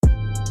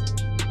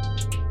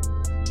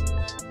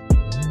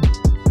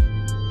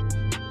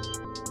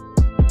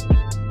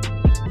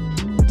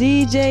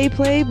DJ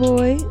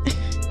Playboy.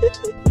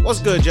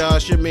 What's good, y'all?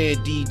 It's your man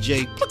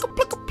DJ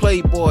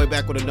Playboy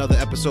back with another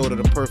episode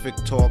of the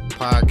Perfect Talk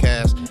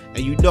Podcast. And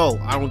you know,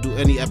 I don't do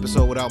any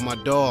episode without my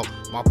dog,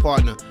 my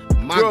partner,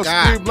 my Girl,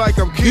 guy. scream like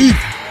I'm Keith.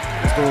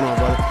 What's going on,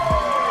 brother?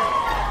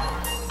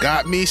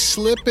 Got me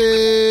slipping.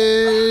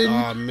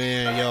 Oh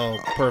man, yo,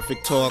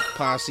 Perfect Talk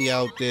posse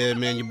out there,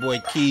 man. Your boy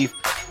Keith,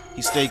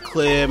 he stayed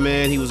clear,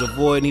 man. He was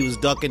avoiding, he was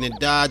ducking and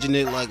dodging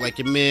it like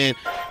your man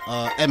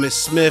Emmitt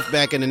Smith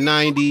back in the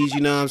 90s, you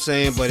know what I'm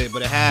saying? But it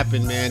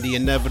happened, man. The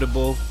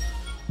inevitable,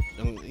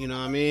 you know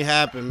what I mean? It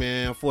happened,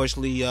 man.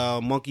 Unfortunately,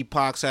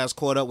 monkeypox has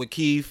caught up with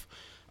Keith.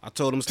 I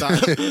told him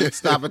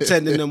stop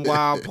attending them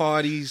wild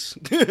parties.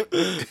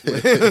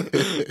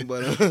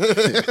 but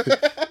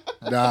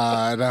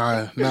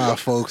Nah,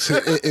 folks.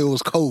 It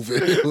was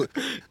COVID.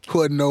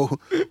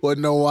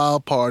 Wasn't no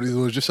wild parties. It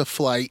was just a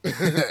flight,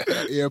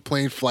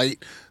 airplane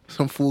flight.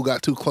 Some fool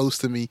got too close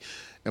to me,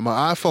 and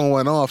my iPhone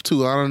went off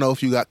too. I don't know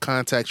if you got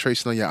contact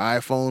tracing on your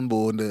iPhone, but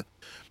when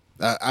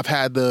I've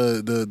had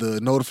the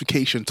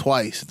notification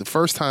twice. The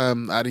first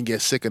time I didn't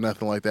get sick or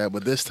nothing like that,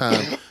 but this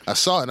time I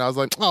saw it and I was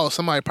like, oh,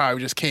 somebody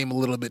probably just came a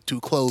little bit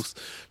too close.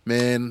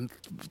 Man,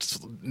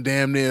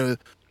 damn near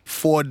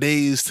 4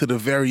 days to the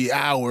very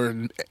hour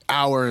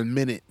and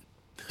minute,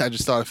 I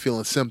just started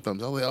feeling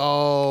symptoms. I was like,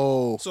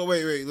 oh. So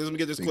wait, let me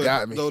get this clear.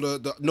 Got me. So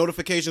the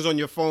notifications on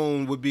your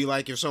phone would be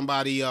like if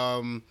somebody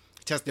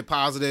tested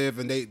positive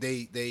and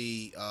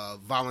they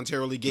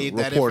voluntarily gave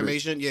that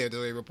information. Yeah,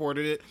 they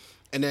reported it.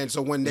 And then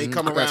so when they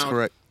come that's around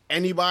correct.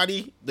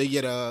 Anybody, they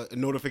get a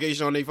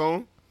notification on their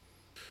phone?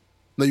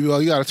 No, you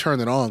got to turn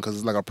it on because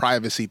it's like a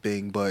privacy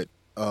thing, but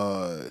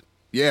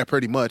yeah,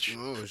 pretty much.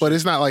 Oh, but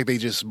it's not like they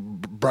just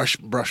brush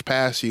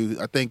past you.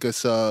 I think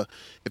it's if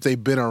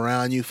they've been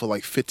around you for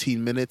like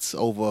 15 minutes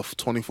over a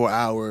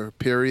 24-hour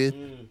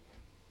period,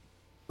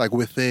 like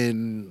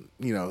within,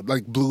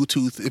 like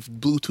Bluetooth, if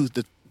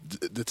Bluetooth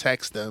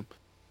detects them.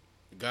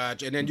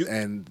 Gotcha. And then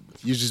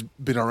you just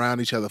been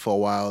around each other for a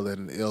while,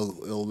 then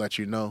it'll let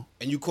you know.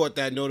 And you caught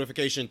that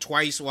notification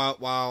twice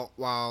while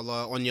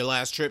on your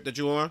last trip that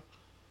you were on?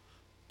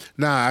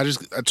 Nah, I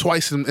just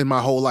twice in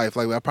my whole life.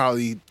 Like I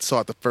probably saw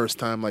it the first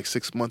time like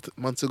 6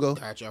 months ago.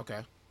 Gotcha.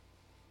 Okay.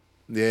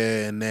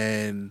 Yeah, and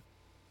then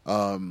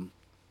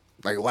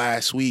like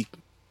last week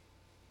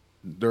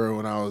during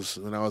when I was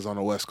on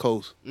the West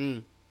Coast.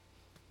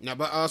 Now,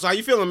 but so how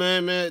you feeling,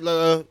 man?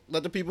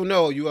 Let the people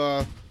know you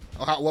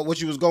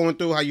what you was going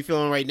through, how you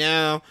feeling right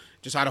now,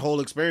 just how the whole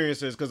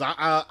experience is. Because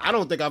I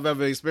don't think I've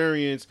ever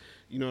experienced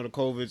the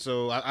COVID.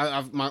 So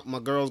my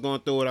girl's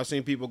going through it. I've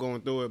seen people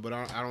going through it, but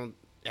I don't.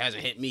 It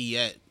hasn't hit me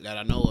yet that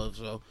I know of.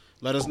 So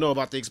let us know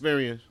about the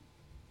experience.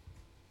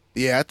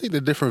 Yeah, I think the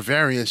different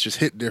variants just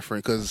hit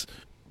different. Because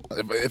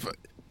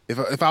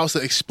if I was to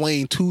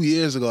explain 2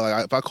 years ago,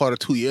 like if I caught it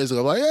 2 years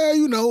ago, like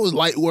it was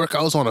light work.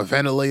 I was on a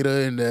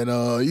ventilator, and then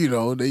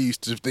they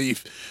used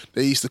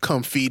to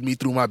come feed me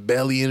through my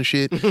belly and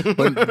shit.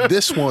 But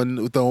this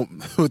one with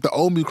the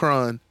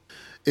Omicron,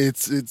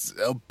 it's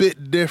a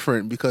bit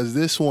different because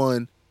this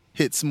one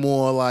hits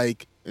more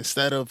like,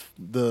 instead of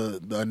the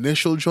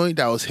initial joint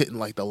that was hitting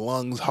like the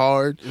lungs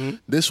hard,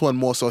 this one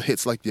more so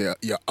hits like your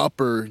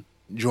upper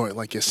joint,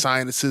 like your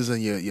sinuses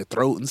and your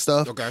throat and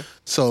stuff. Okay.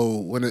 So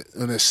when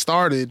it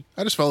started,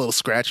 I just felt a little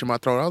scratch in my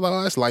throat. I was like,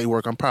 oh, that's light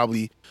work. I'm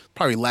probably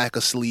lack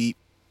of sleep,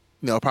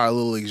 probably a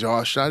little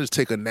exhaustion. I just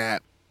take a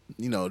nap,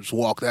 just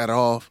walk that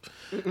off.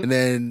 And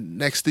then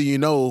next thing you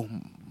know,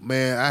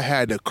 man, I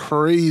had the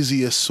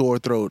craziest sore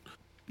throat.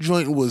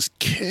 Joint was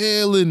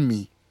killing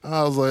me.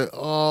 I was like,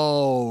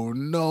 oh,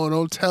 no,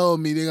 don't tell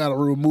me they got to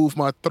remove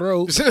my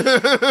throat.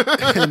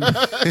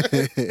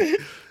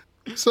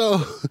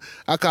 So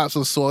I got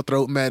some sore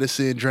throat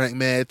medicine, drank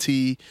mad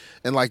tea,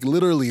 and like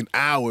literally in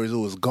hours it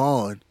was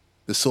gone,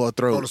 the sore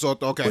throat. Oh, the sore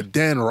throat, okay. But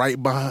then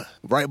right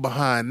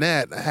behind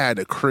that, I had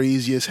the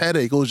craziest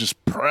headache. It was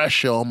just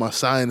pressure on my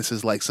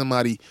sinuses, like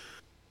somebody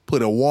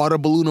put a water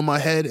balloon in my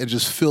head and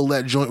just filled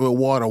that joint with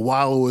water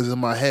while it was in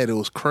my head. It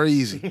was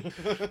crazy.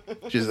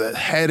 Just that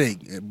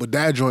headache. But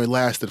that joint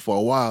lasted for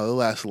a while. It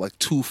lasted like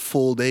 2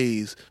 full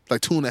days,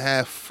 like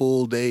 2.5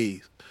 full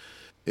days.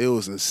 It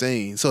was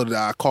insane. So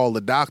I called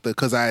the doctor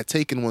because I had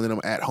taken one of them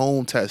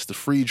at-home tests, the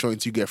free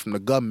joints you get from the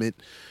government,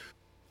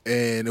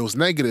 and it was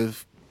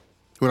negative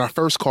when I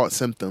first caught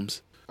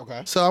symptoms.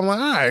 Okay. So I'm like,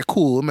 all right,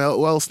 cool.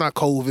 Well, it's not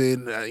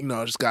COVID.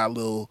 I just got a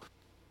little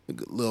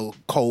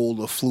cold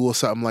or flu or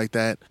something like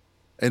that.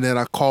 And then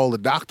I called the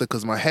doctor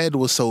because my head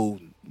was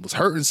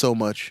hurting so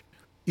much.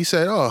 He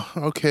said, oh,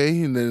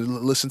 okay. And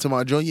then listen to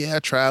my joint. Yeah, I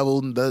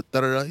traveled and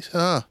da-da-da. He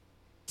said,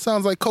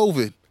 sounds like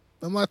COVID.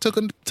 I took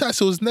a test.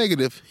 It was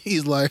negative.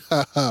 He's like,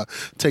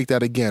 take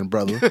that again,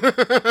 brother.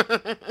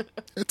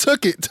 I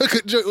took it.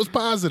 It was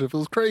positive. It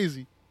was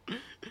crazy.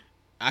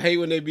 I hate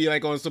when they be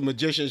like on some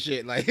magician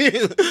shit. Like,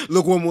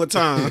 look one more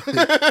time.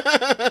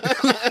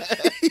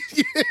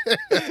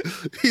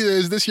 He said,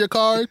 is this your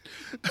card?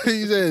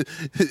 He said,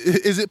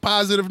 is it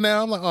positive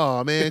now? I'm like,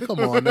 oh, man, come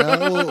on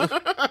now.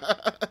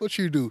 What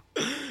you do?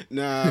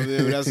 Nah,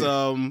 man, that's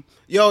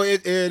yo,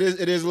 it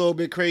is a little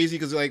bit crazy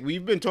because like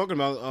we've been talking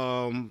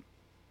about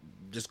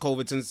just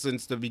COVID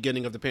since the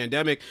beginning of the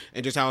pandemic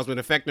and just how it's been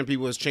affecting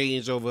people has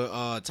changed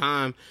over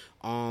time.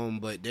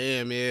 But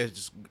damn, man,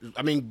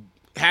 I mean,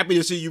 happy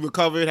to see you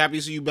recovered, happy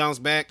to see you bounce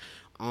back.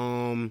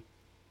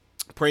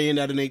 Praying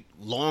that it ain't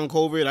long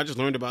COVID. I just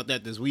learned about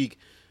that this week.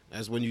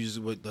 That's when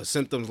the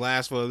symptoms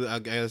last for, I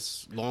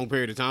guess, long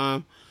period of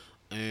time.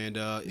 And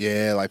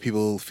yeah, like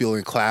people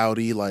feeling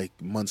cloudy like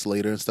months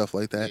later and stuff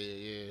like that.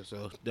 Yeah.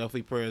 So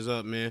definitely prayers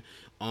up, man.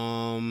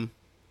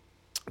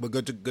 But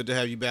good to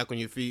have you back on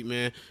your feet,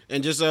 man.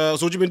 And just so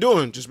what you been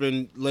doing? Just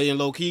been laying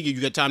low key.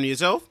 You got time to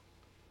yourself?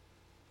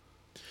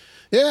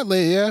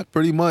 Yeah,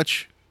 pretty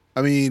much.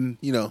 I mean,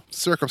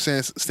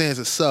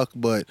 circumstances suck,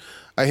 but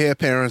I hear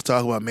parents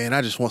talk about, man,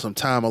 I just want some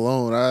time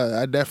alone.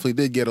 I definitely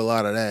did get a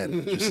lot of that.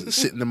 Just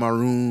sitting in my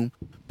room,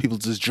 people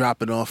just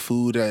dropping off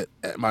food at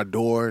my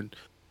door, and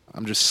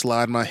I'm just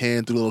sliding my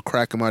hand through a little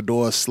crack in my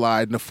door,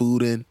 sliding the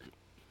food in.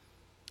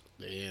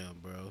 Damn,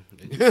 bro.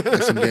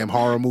 Like some damn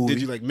horror movie.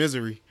 Did you like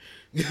Misery?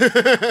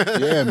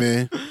 Yeah,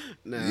 man.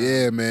 Nah.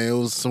 Yeah, man. It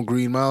was some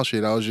Green Mile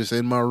shit. I was just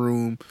in my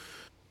room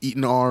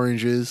eating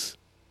oranges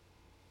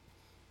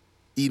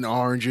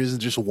and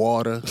just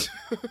water.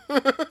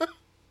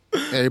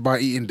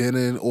 Everybody eating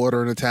dinner and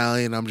ordering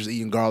Italian. I'm just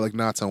eating garlic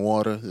knots and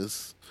water.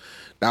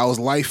 That was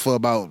life for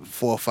about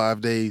 4 or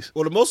 5 days.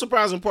 Well, the most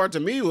surprising part to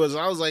me was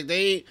I was like,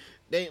 I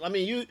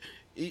mean,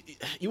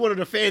 you one of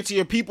the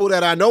fancier people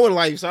that I know in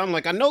life. So I'm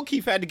like, I know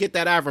Keith had to get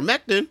that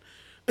ivermectin.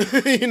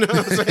 You know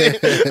what I'm saying?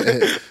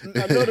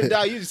 I know the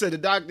doctor. You said the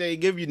doctor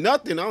ain't give you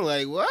nothing. I'm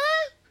like, what?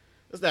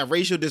 That's that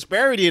racial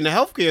disparity in the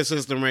healthcare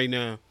system right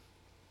now.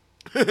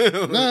 Nah,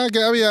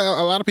 I mean,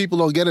 a lot of people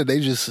don't get it. They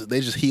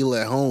just heal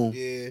at home.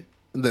 Yeah.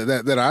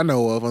 That I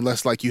know of,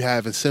 unless like you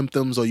having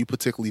symptoms or you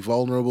particularly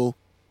vulnerable,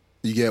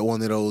 you get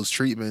one of those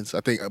treatments. I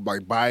think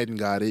like Biden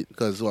got it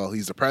because, well,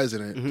 he's the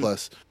president. Mm-hmm.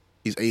 Plus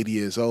he's 80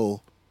 years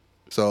old.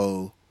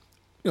 So,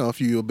 if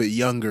you're a bit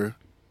younger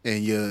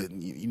and you're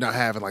not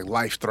having like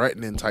life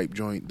threatening type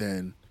joint,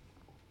 then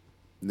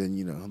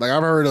like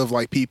I've heard of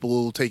like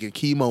people taking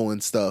chemo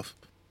and stuff.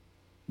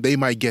 They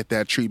might get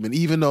that treatment,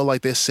 even though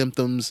like their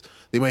symptoms,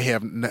 they might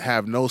have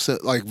no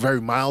like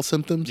very mild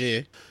symptoms.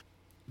 Yeah,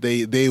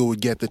 they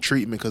would get the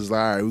treatment because all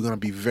right, we're gonna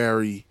be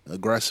very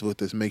aggressive with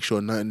this, make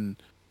sure nothing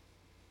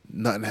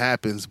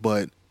happens.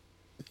 But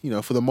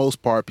for the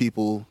most part,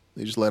 people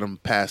they just let them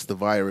pass the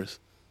virus.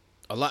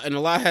 A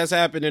lot has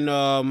happened in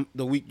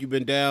the week you've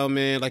been down,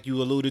 man. Like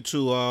you alluded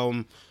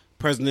to,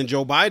 President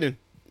Joe Biden,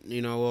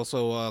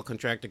 also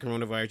contracted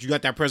coronavirus. You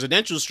got that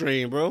presidential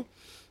strain, bro.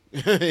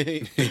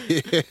 Yeah.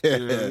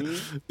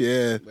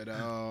 But,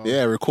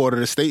 recorded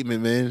a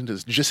statement, man.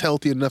 Just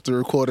healthy enough to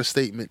record a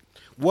statement.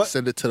 What?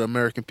 Send it to the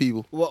American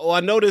people. Well,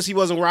 I noticed he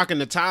wasn't rocking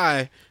the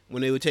tie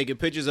when they were taking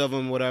pictures of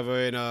him, whatever,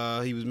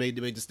 and he was made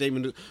the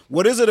statement.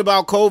 What is it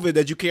about COVID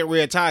that you can't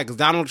wear a tie? Because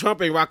Donald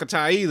Trump ain't rock a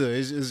tie either.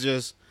 It's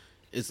just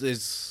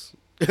it's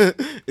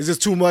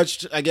just too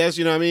much, I guess.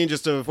 You know what I mean?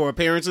 Just for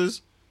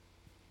appearances.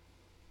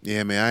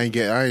 Yeah, man. I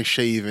ain't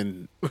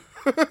shaving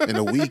in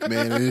a week,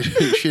 man.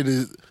 Shit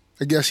is.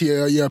 I guess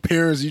your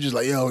appearance, you just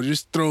like,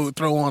 just throw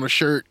on a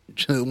shirt,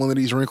 one of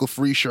these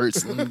wrinkle-free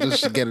shirts, and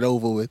just get it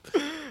over with.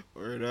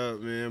 Word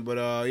up, man. But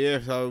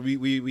so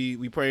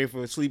we praying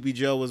for Sleepy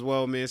Joe as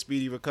well, man.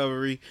 Speedy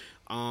recovery.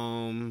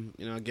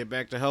 Get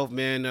back to health,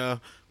 man.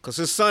 Cause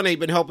his son ain't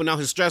been helping out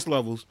his stress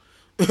levels.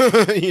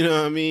 You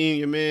know what I mean?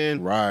 Your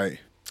man, right?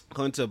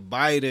 Hunter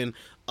Biden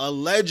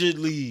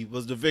allegedly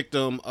was the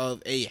victim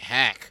of a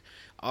hack.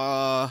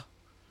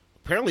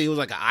 Apparently it was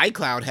like an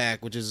iCloud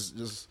hack, which is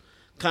just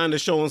kind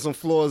of showing some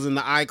flaws in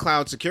the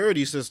iCloud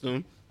security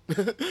system,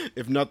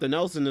 if nothing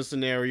else in this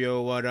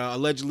scenario. But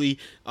allegedly,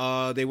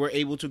 they were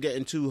able to get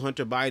into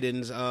Hunter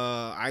Biden's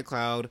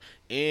iCloud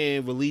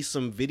and release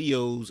some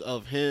videos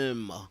of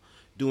him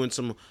doing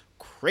some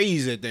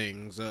crazy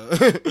things.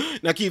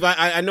 Now, Keith,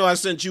 I know I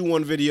sent you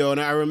one video,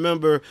 and I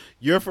remember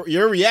your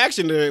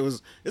reaction to it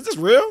was, "Is this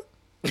real?"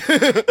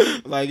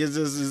 Like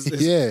it's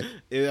yeah.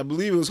 I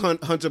believe it was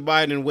Hunter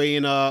Biden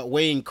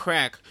weighing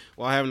crack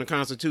while having a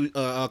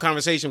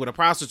conversation with a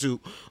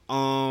prostitute,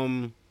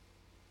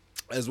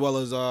 as well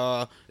as there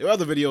were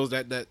other videos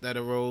that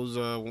arose.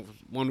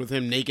 One with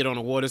him naked on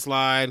a water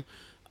slide.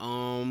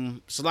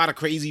 It's a lot of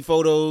crazy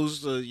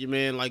photos. Your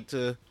man liked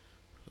to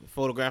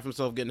photograph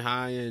himself getting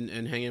high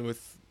and hanging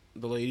with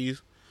the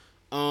ladies.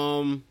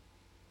 And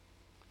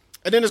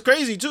then it's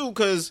crazy too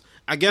because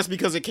I guess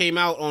because it came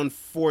out on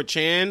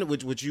 4chan,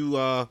 which you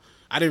I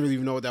didn't really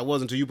even know what that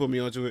was until you put me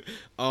onto it.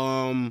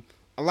 A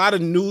lot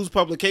of news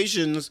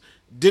publications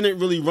didn't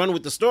really run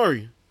with the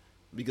story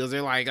because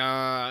they're like,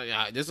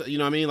 this, you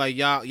know what I mean? Like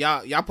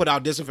y'all put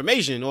out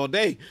disinformation all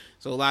day.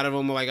 So a lot of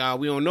them are like,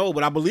 we don't know.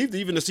 But I believe that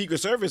even the Secret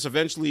Service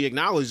eventually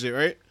acknowledged it,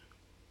 right?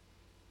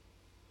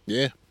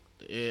 Yeah.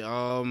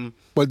 Yeah,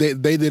 but they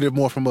did it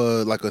more from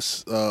a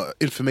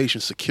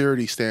information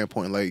security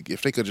standpoint. Like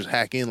if they could just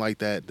hack in like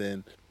that,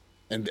 then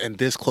and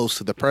this close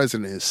to the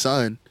president, his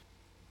son,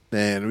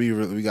 Man,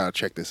 we gotta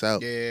check this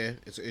out. Yeah,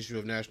 it's an issue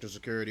of national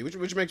security,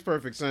 which makes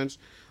perfect sense.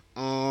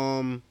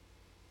 But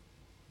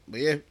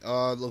yeah,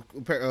 look,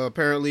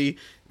 apparently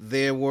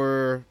there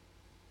were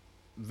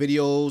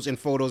videos and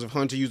photos of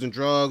Hunter using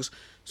drugs.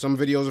 Some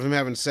videos of him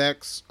having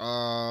sex,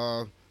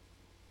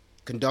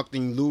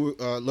 conducting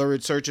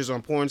lurid searches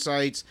on porn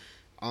sites,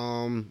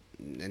 and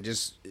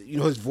just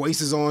his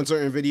voice is on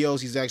certain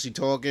videos. He's actually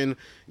talking.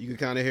 You can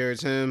kind of hear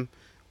it's him.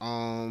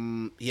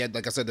 He had,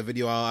 like I said, the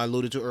video I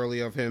alluded to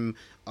earlier of him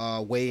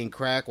weighing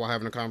crack while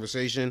having a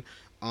conversation.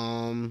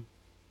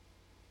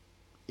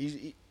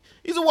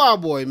 He's a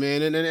wild boy,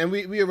 man, and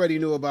we already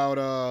knew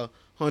about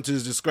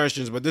Hunter's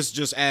discretions, but this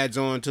just adds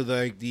on to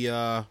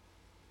the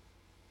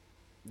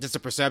just a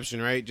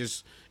perception, right?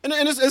 Just and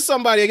it's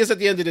somebody. I guess at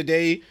the end of the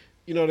day,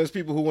 there's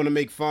people who want to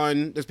make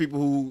fun. There's people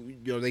who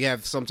they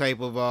have some type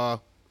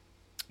of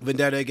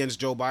vendetta against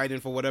Joe Biden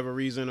for whatever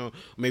reason, or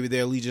maybe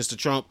their allegiance to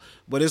Trump.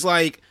 But it's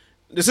like,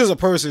 this is a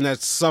person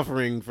that's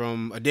suffering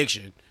from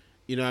addiction,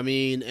 you know what I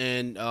mean?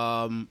 And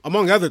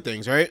among other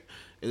things, right?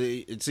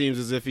 It seems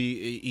as if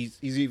he's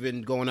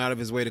even going out of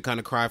his way to kind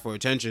of cry for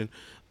attention.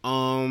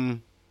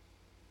 And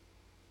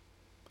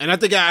I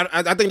think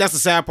that's the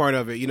sad part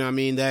of it, you know what I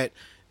mean? That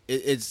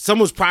it's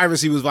someone's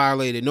privacy was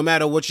violated. No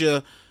matter what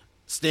your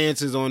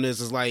stance is on this,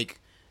 it's like,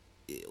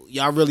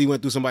 y'all really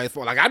went through somebody's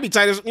phone. Like, I'd be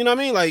tight as, you know what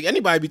I mean? Like,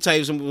 anybody be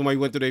tight if somebody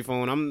went through their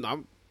phone. I'm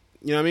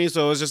you know what I mean?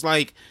 So it's just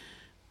like,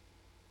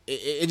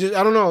 it just,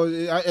 I don't know.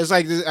 It's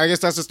like, I guess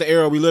that's just the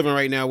era we live in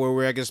right now,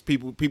 where I guess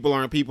people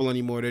aren't people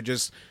anymore. They're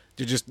just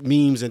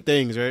memes and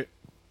things, right?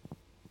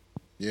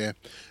 Yeah.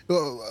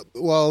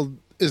 Well,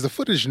 is the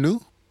footage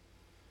new?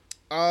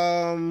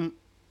 I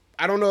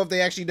don't know if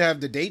they actually have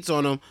the dates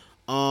on them.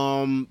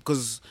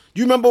 Because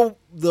you remember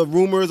the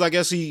rumors? I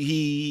guess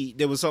he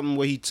there was something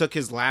where he took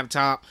his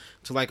laptop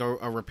to like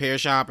a repair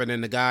shop, and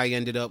then the guy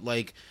ended up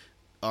like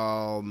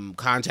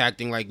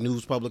contacting like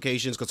news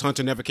publications, because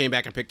Hunter never came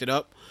back and picked it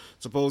up,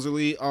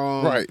 supposedly.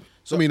 Right.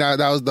 So I mean, that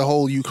was the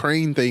whole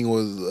Ukraine thing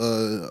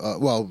was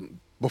well,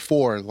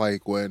 before,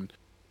 like when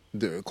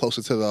they're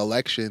closer to the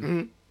election.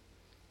 Mm-hmm.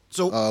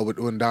 So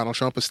when Donald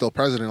Trump is still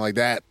president, like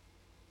that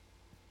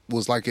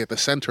was like at the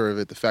center of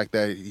it. The fact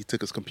that he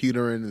took his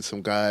computer in and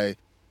some guy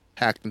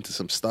hacked into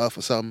some stuff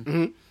or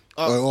something,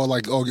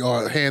 mm-hmm.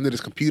 or handed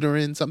his computer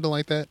in, something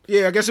like that.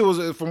 Yeah, I guess it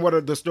was, from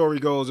what the story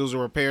goes, it was a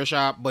repair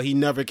shop, but he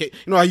never came.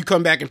 You know how you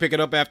come back and pick it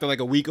up after like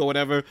a week or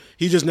whatever?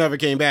 He just never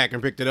came back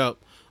and picked it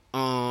up.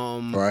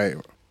 Right.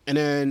 And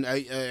then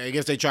I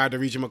guess they tried to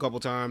reach him a couple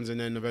times, and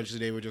then eventually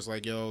they were just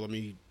like, "Yo, let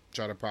me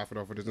try to profit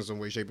off of this in some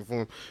way, shape, or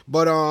form."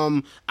 But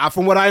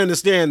from what I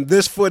understand,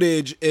 this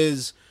footage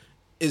is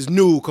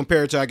new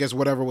compared to, I guess,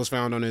 whatever was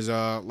found on his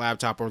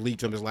laptop or leaked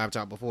from his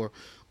laptop before.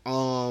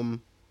 But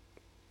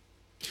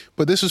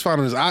this was found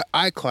on his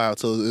iCloud,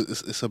 so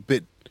it's a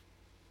bit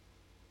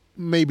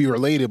maybe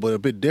related, but a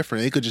bit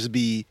different. It could just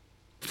be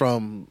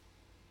from,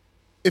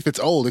 if it's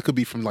old, it could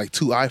be from like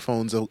 2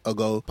 iPhones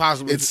ago.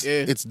 Possibly,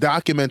 It's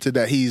documented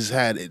that he's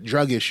had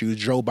drug issues.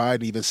 Joe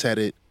Biden even said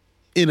it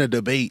in a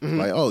debate, mm-hmm.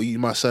 like, "Oh,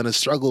 my son has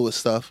struggled with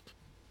stuff,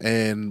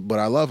 but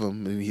I love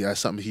him, and he has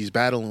something he's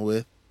battling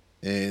with,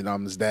 and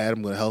I'm his dad.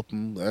 I'm going to help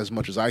him as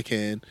much as I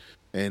can,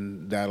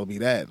 and that'll be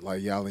that.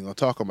 Like, y'all ain't going to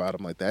talk about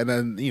him like that."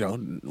 And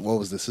then, what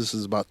was this? This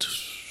is about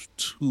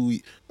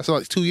that's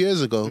like 2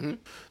 years ago. Mm-hmm.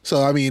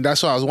 So, I mean,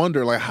 that's why I was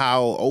wondering, like,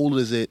 how old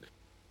is it?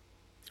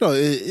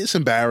 It's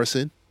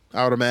embarrassing,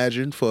 I would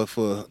imagine, for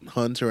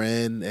Hunter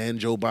and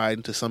Joe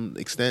Biden to some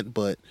extent,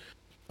 but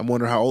I'm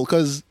wondering how old,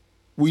 because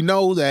we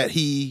know that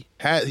he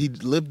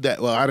lived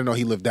that, well, I didn't know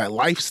he lived that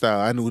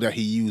lifestyle. I knew that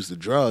he used the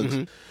drugs,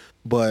 mm-hmm.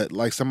 but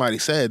like somebody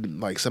said,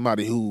 like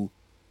somebody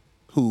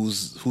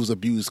who's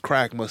abused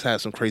crack must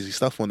have some crazy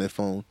stuff on their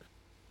phone.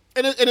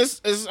 And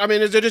it's I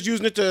mean, they're just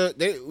using it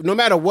no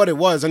matter what it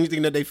was,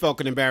 anything that they felt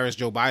could embarrass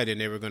Joe Biden,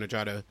 they were going to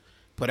try to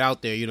put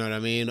out there. You know what I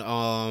mean?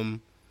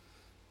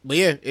 But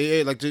yeah,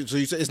 so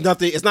you said,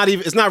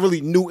 it's not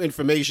really new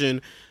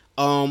information,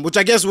 which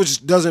I guess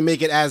doesn't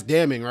make it as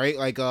damning, right?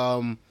 Like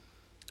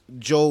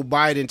Joe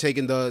Biden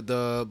taking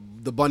the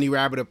bunny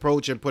rabbit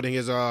approach and putting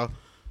his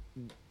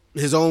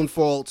own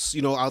faults,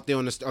 out there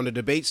on the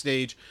debate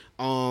stage,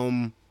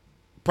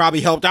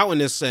 probably helped out in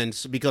this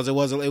sense, because it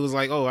was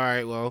like, oh, all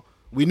right, well,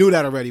 we knew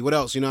that already. What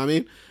else? You know what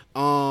I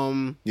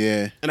mean?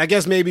 Yeah. And I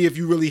guess maybe if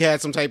you really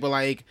had some type of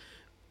like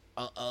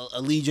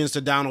allegiance to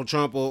Donald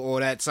Trump or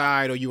that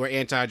side, or you were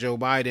anti Joe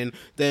Biden,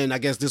 then I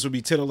guess this would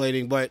be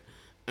titillating. But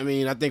I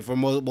mean, I think for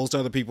most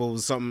other people, it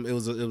was something. It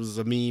was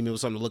a meme. It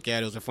was something to look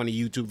at. It was a funny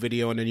YouTube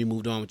video, and then you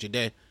moved on with your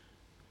day.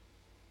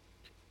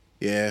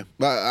 Yeah,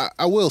 but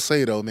I will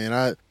say though,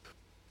 man,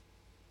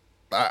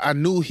 I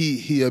knew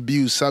he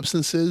abused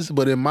substances,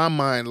 but in my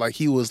mind, like,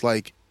 he was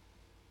like,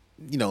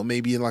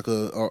 maybe in like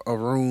a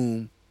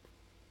room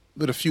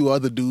with a few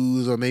other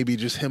dudes, or maybe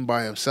just him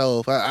by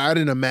himself. I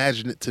didn't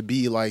imagine it to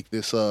be like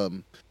this. I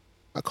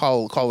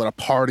call it a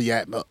party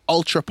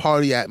ultra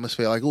party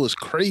atmosphere. Like, it was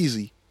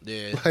crazy.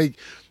 Yeah.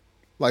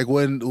 Like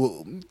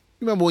when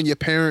remember when your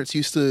parents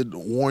used to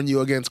warn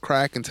you against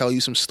crack and tell you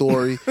some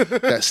story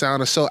that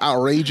sounded so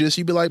outrageous?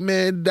 You'd be like,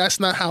 man, that's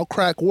not how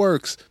crack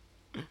works.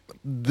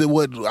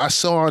 What I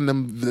saw in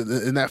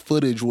in that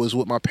footage was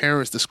what my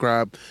parents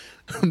described,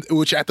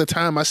 which at the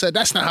time I said,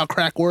 that's not how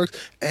crack works.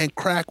 And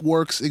crack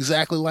works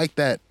exactly like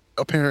that,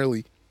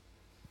 apparently.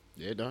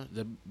 Yeah,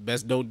 the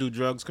best don't do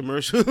drugs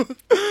commercial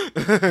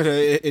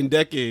in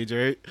decades,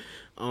 right?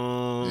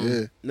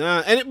 Yeah.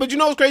 Nah, but you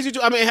know what's crazy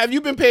too? I mean, have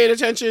you been paying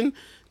attention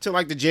to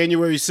like the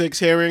January 6th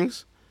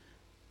hearings?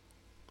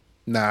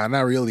 Nah,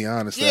 not really,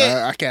 honestly.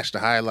 Yeah. I catch the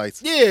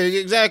highlights. Yeah,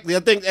 exactly.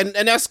 I think, and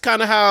that's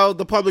kind of how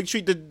the public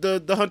treat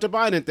the Hunter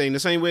Biden thing, the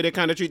same way they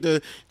kind of treat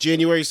the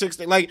January 6th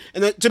thing. Like,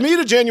 and to me,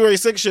 the January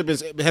 6th shit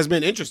has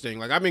been interesting.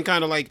 Like, I've been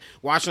kind of like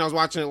I was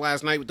watching it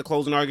last night with the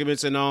closing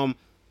arguments, and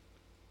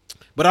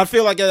but I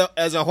feel like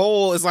as a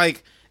whole, it's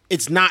like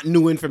it's not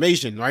new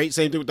information, right?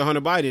 Same thing with the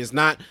Hunter Biden. It's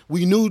not.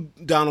 We knew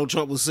Donald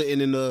Trump was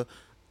sitting in the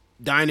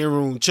dining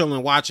room,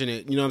 chilling, watching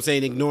it. You know what I'm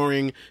saying?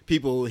 Ignoring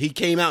people. He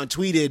came out and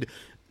tweeted,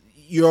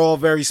 "You're all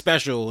very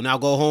special. Now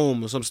go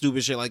home," or some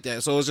stupid shit like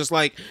that. So it's just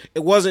like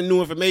it wasn't new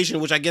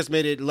information, which I guess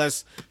made it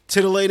less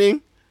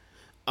titillating.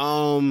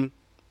 But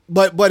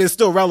it's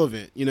still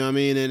relevant. You know what I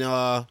mean?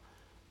 And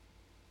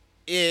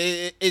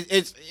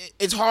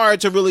it's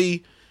hard to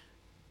really,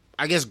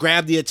 I guess,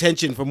 grab the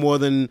attention for more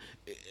than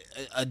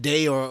a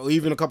day or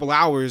even a couple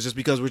hours, just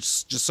because we're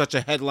just such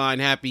a headline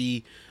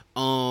happy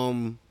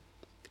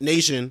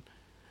nation.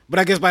 But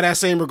I guess by that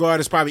same regard,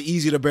 it's probably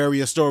easy to bury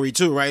a story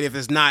too, right? If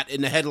it's not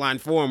in the headline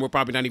form, we're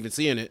probably not even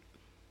seeing it.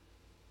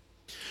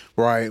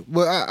 Right.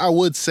 Well, I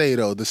would say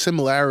though, the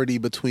similarity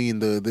between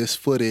this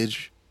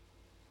footage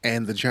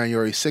and the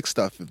January 6th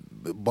stuff,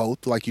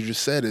 both, like you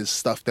just said, is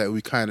stuff that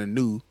we kind of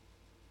knew.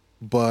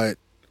 But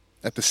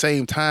at the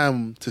same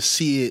time, to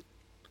see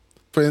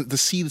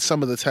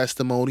some of the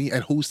testimony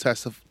and who's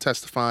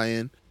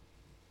testifying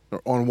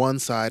on one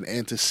side,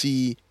 and to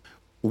see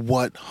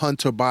what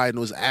Hunter Biden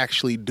was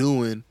actually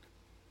doing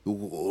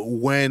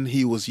when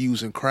he was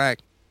using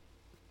crack,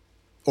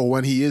 or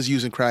when he is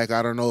using crack.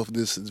 I don't know if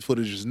this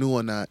footage is new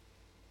or not.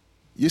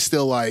 You're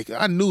still like,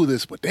 I knew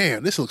this, but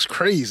damn, this looks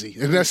crazy.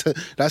 And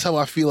that's how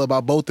I feel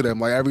about both of them.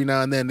 Like, every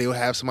now and then they will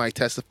have somebody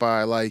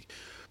testify, like,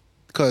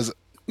 because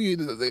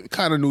they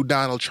kind of knew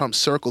Donald Trump's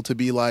circle to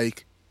be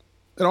like,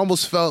 it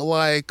almost felt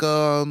like,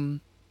 I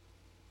don't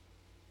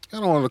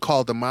want to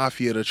call it the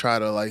mafia to try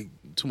to, like,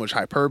 too much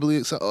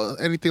hyperbole or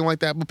anything like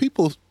that, but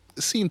people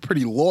seemed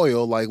pretty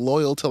loyal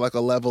to like a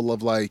level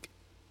of like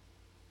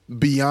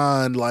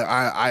beyond like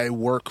I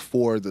work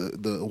for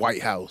the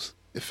White House.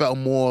 It felt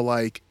more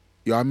like,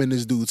 yo, I'm in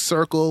this dude's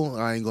circle,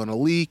 I ain't gonna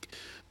leak,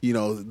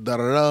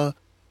 da-da-da.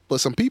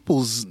 But some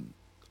people's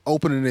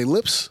opening their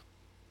lips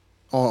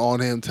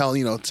on him,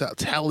 telling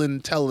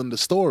the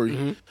story.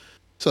 Mm-hmm.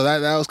 So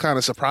that was kind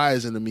of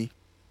surprising to me.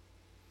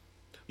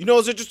 You know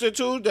what's interesting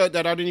too that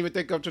I didn't even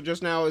think of till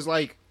just now is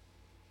like,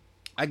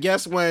 I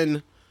guess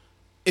when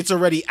it's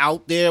already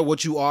out there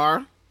what you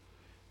are,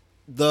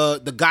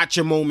 the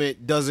gotcha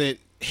moment doesn't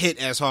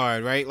hit as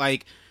hard, right?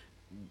 Like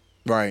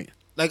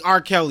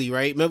R. Kelly,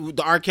 right? Remember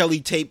the R. Kelly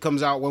tape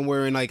comes out when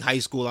we're in like high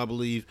school, I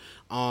believe,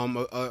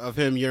 of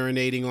him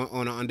urinating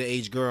on an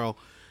underage girl.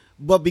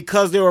 But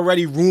because there were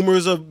already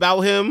rumors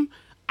about him,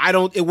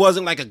 it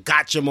wasn't like a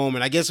gotcha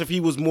moment. I guess if he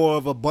was more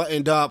of a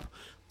buttoned up,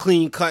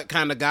 clean cut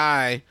kind of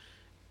guy,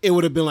 it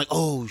would have been like,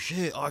 oh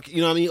shit,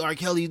 you know what I mean? R.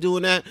 Kelly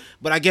doing that.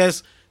 But I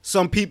guess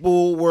some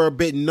people were a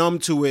bit numb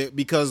to it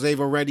because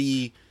they've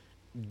already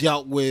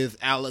dealt with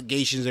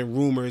allegations and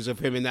rumors of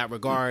him in that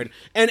regard,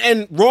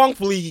 and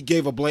wrongfully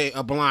gave a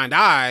blind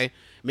eye,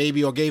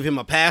 maybe, or gave him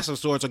a pass of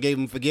sorts, or gave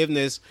him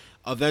forgiveness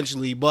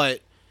eventually.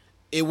 But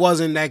it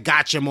wasn't that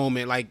gotcha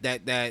moment like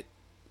that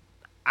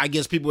I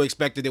guess people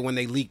expected it when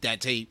they leaked that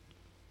tape.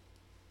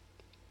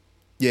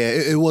 Yeah,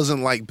 it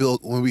wasn't like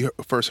when we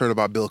first heard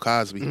about Bill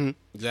Cosby. Mm-hmm.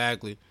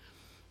 Exactly.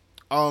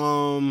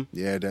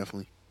 Yeah,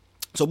 definitely.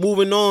 So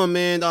moving on,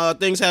 man,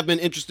 things have been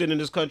interesting in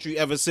this country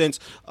ever since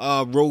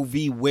Roe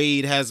v.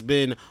 Wade has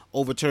been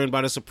overturned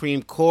by the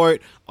Supreme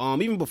Court.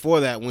 Even before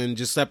that, when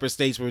just separate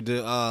states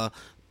were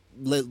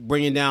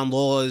bringing down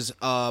laws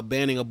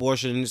banning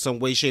abortion in some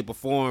way, shape, or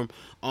form.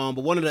 But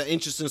one of the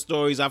interesting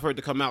stories I've heard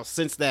to come out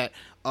since that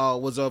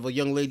was of a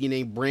young lady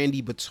named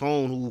Brandy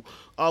Batone, who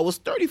was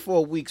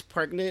 34 weeks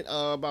pregnant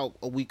about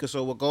a week or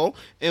so ago,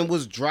 and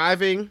was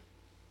driving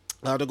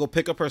to go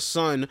pick up her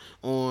son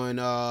on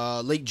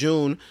late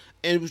June.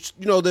 And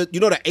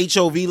the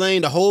HOV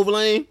lane, the HOV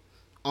lane,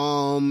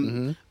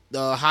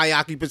 the high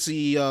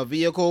occupancy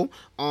vehicle.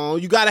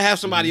 You got to have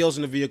somebody else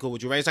in the vehicle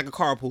with you, right? It's like a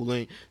carpool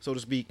lane, so to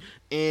speak.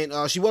 And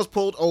she was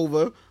pulled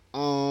over.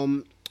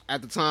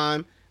 At the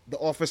time, the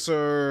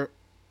officer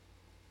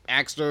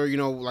asked her,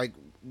 like,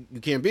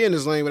 you can't be in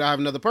this lane without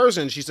having another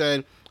person. She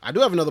said, I do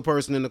have another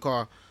person in the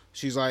car.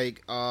 She's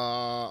like,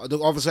 the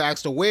officer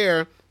asked her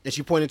where, and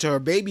she pointed to her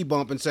baby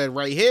bump and said,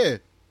 right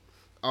here.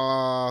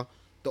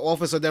 The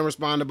officer then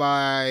responded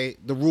by,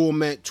 the rule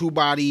meant two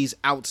bodies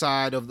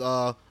outside of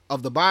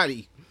the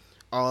body.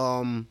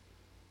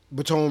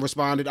 Baton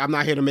responded, I'm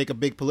not here to make a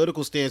big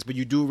political stance, but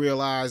you do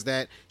realize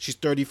that she's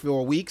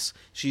 34 weeks.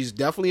 She's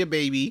definitely a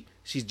baby.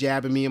 She's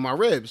jabbing me in my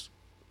ribs.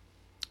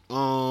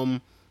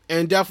 And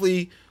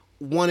definitely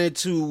wanted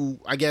to,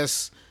 I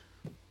guess,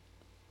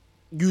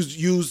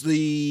 use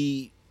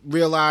the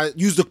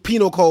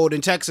penal code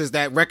in Texas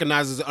that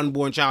recognizes an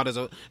unborn child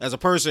as a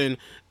person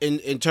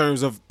in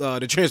terms of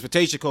the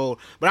transportation code.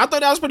 But I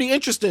thought that was pretty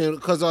interesting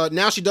because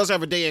now she does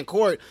have a day in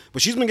court,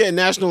 but she's been getting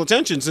national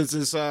attention since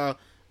this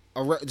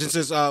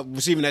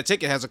receiving that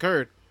ticket has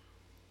occurred.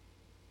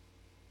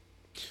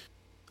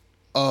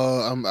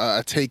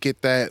 I take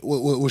it that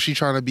was she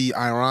trying to be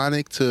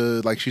ironic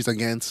to like she's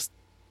against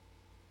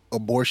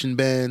abortion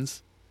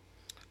bans?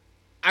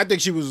 I think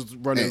she was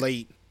running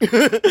late.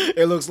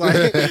 It looks like,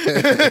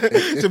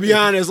 to be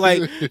honest,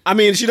 like, I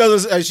mean, she's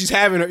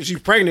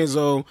pregnant,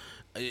 so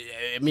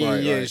I mean,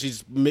 right.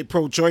 She's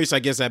pro-choice, I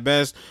guess, at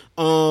best.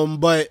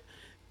 But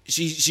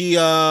she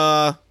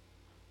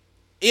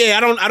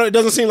it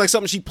doesn't seem like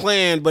something she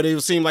planned, but it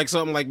would seem like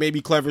something like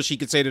maybe clever she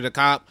could say to the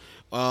cop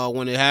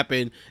when it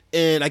happened.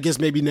 And I guess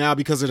maybe now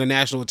because of the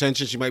national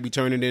attention, she might be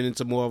turning it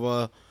into more of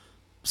a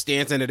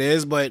stance than it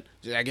is, but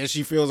I guess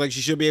she feels like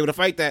she should be able to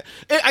fight that.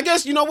 And I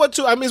guess, you know what,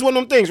 too, I mean, it's one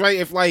of them things, right?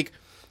 If, like,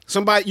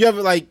 somebody, you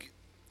ever, like,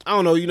 I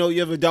don't know,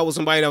 you ever dealt with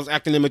somebody that was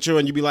acting immature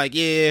and you be like,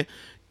 yeah,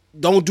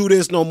 don't do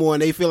this no more,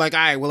 and they feel like, all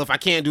right, well, if I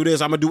can't do this,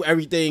 I'm going to do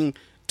everything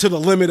to the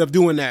limit of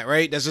doing that,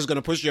 right? That's just going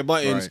to push your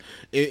buttons.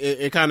 Right.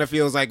 It kind of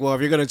feels like, well, if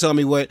you're going to tell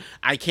me what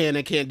I can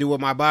and can't do with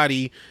my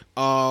body,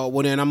 well,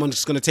 then I'm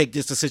just going to take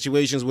this to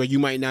situations where you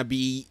might not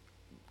be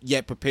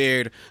yet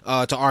prepared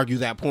to argue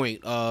that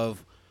point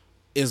of,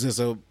 is this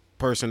a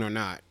person or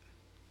not?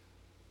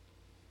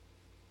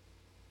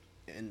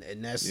 And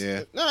that's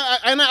I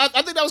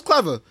think that was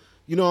clever,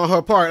 you know, on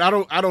her part. I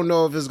don't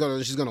know if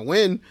she's gonna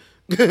win.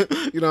 You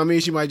know what I mean?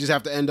 She might just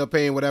have to end up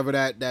paying whatever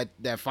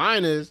that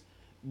fine is.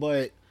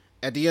 But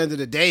at the end of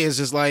the day, it's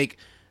just like,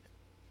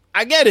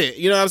 I get it.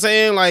 You know what I'm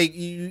saying? Like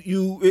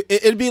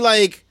it'd be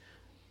like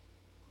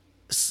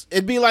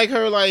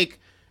her like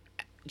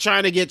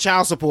trying to get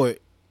child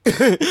support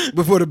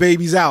before the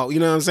baby's out, you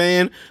know what I'm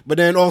saying? But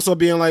then also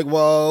being like,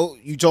 well,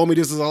 you told me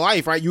this is a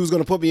life, right? You was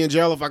gonna put me in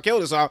jail if I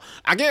killed it. So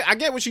I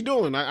get what you're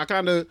doing. I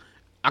kind of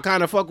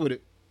fuck with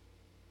it.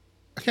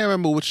 I can't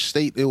remember which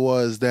state it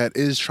was that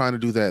is trying to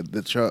do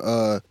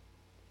that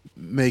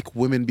make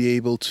women be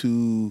able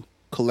to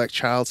collect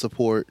child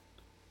support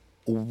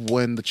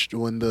when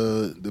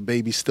the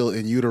baby's still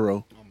in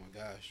utero. Oh my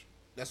gosh,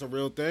 that's a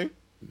real thing.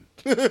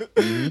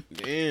 Mm-hmm.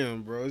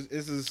 Damn, bro,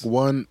 this is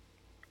one.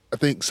 I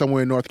think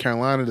somewhere in North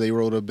Carolina they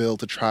wrote a bill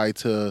to try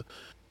to,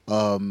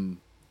 how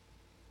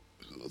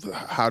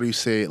do you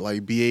say it?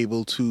 Like, be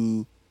able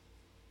to,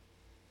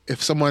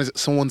 if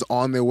someone's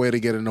on their way to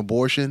get an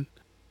abortion,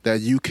 that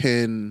you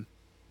can,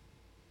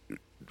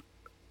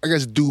 I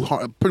guess,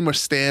 pretty much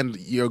stand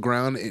your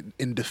ground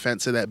in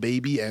defense of that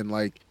baby and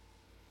like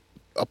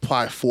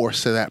apply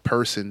force to that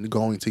person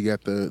going to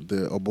get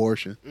the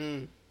abortion.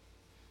 Mm.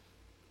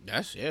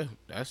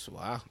 That's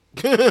wow.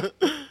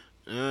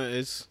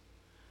 It's.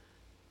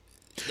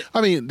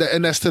 I mean,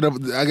 and that's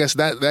I guess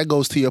that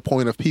goes to your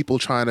point of people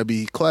trying to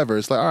be clever.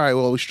 It's like, all right,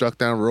 well, we struck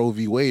down Roe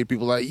v. Wade.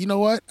 People are like, you know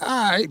what?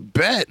 I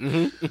bet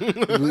if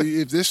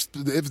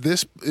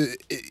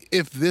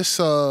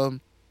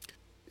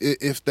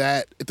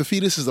the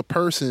fetus is a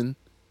person,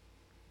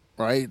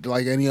 right,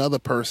 like any other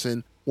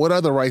person, what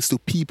other rights do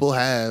people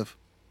have,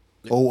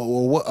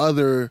 or what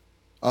other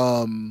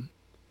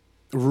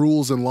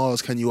rules and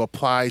laws can you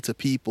apply to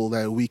people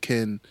that we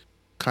can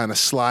kind of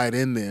slide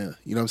in there,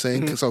 you know what I'm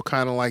saying? Mm-hmm. So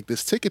kind of like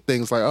this ticket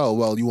thing is like, oh,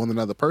 well, you want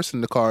another person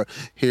in the car,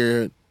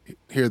 here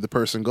the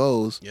person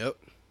goes. Yep.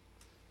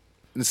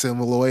 In a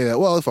similar way that,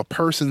 well, if a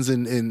person's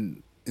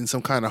in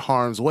some kind of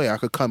harm's way, I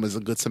could come as a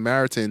good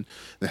Samaritan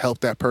and help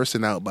that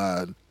person out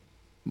by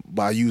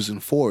using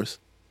force.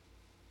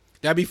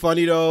 That'd be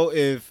funny though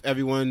if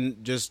everyone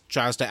just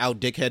tries to out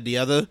dickhead the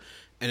other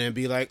and then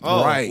be like,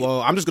 oh, right.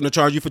 Well, I'm just gonna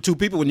charge you for 2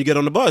 people when you get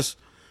on the bus.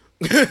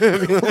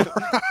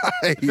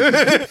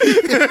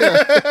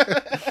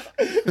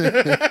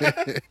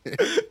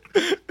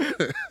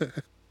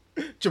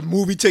 Your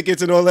movie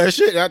tickets and all that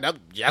shit.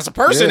 That's a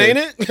person, ain't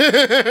it?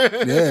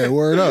 Yeah,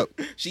 word up.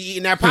 She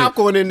eating that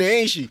popcorn in there,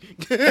 ain't she?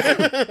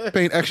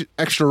 Paying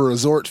extra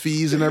resort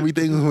fees and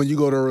everything when you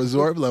go to a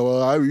resort. Like,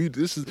 well,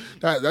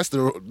 that's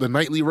the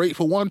nightly rate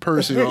for one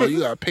person. Or you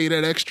gotta pay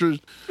that extra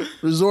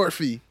resort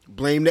fee.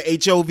 Blame the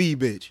HOV,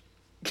 bitch.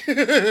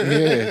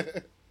 Yeah.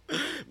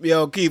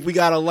 Yo, Keith, we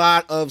got a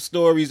lot of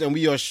stories and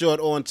we are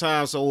short on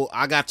time, so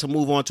I got to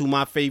move on to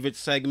my favorite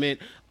segment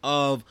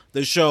of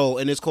the show,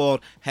 and it's called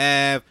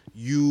Have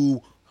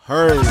You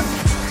Heard?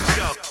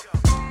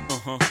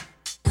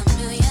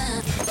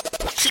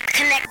 Keep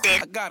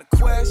connected. I got a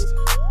question.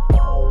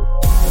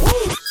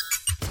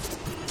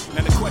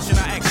 Now the question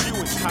I ask you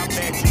is how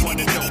bad you want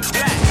to know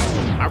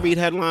that. I read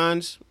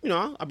headlines,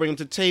 I bring them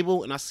to the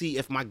table and I see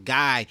if my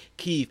guy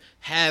Keith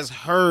has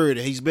heard.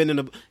 He's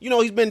been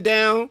he's been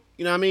down,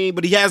 you know what I mean?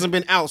 But he hasn't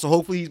been out, so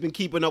hopefully he's been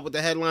keeping up with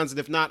the headlines. And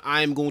if not,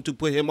 I am going to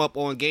put him up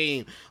on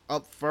game.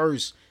 Up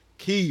first,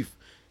 Keith,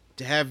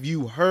 have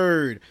you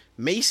heard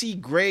Macy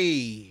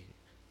Gray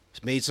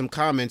made some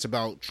comments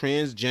about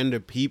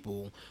transgender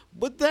people,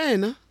 but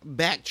then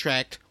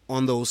backtracked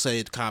on those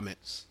said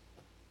comments?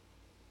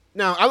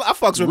 Now, I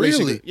fucks with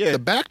really? Macy. Yeah. The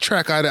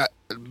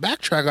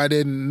backtrack I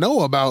didn't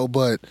know about,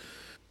 but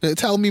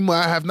tell me more.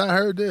 I have not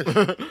heard this.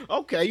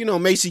 Okay,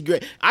 Macy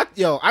Gray.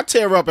 I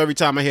tear up every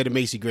time I hear the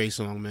Macy Gray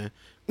song, man.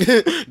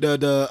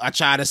 the I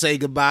try to say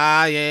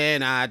goodbye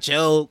and I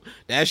choke.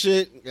 That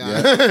shit.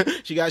 Yeah.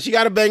 she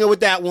got a banger with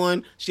that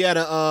one. She had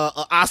a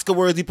Oscar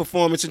worthy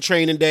performance in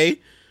Training Day.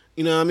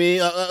 You know what I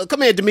mean?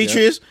 Come here,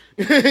 Demetrius.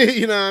 Yep.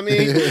 You know what I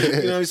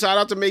mean? Shout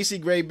out to Macy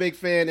Gray, big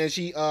fan, and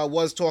she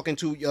was talking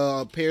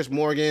to Piers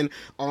Morgan.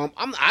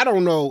 I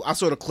don't know. I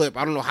saw the clip.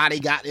 I don't know how they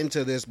got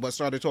into this, but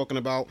started talking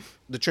about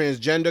the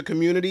transgender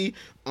community.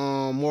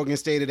 Morgan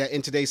stated that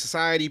in today's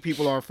society,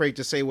 people are afraid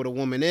to say what a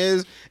woman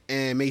is,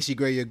 and Macy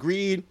Gray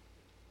agreed,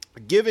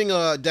 giving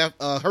her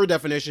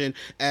definition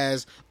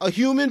as a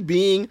human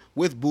being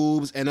with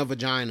boobs and a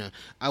vagina.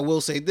 I will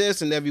say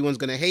this, and everyone's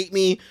going to hate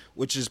me,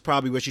 which is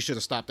probably where she should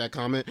have stopped that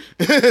comment.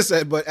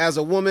 Said, but as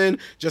a woman,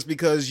 just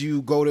because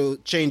you go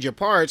to change your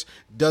parts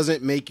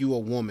doesn't make you a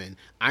woman.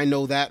 I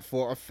know that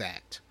for a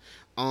fact.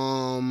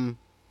 And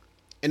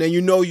then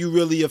you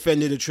really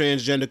offended the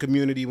transgender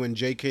community when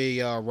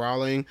J.K.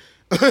 Rowling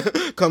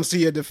comes to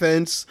your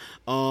defense.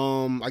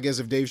 I guess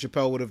if Dave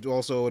Chappelle would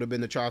have been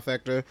the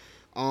trifecta.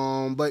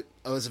 But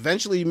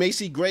eventually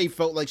Macy Gray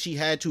felt like she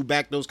had to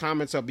back those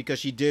comments up because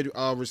she did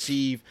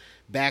receive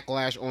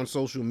backlash on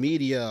social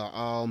media.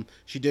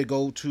 She did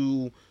go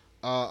to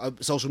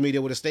social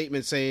media with a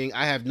statement saying,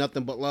 "I have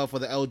nothing but love for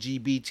the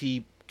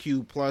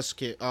LGBTQ plus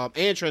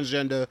and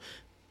transgender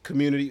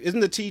community." Isn't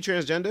the T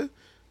transgender?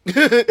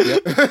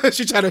 Yep.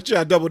 She tried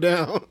to double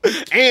down.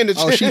 And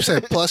she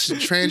said plus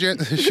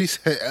transgender.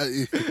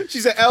 She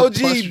said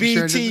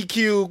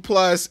LGBTQ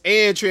plus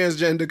and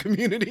transgender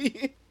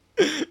community.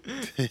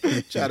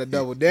 Try to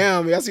double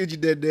down, man. I see what you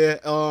did there.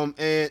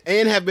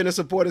 And have been a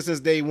supporter since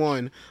day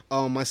one.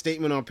 My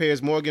statement on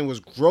Piers Morgan was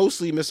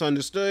grossly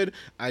misunderstood.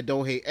 I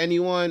don't hate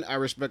anyone. I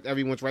respect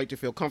everyone's right to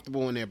feel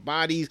comfortable in their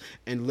bodies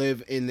and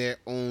live in their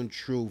own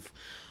truth.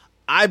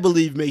 I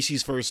believe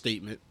Macy's first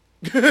statement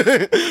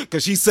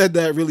because she said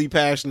that really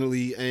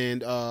passionately,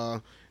 and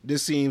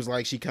this seems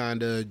like she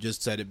kind of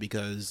just said it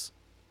because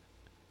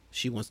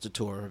she wants to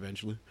tour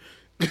eventually.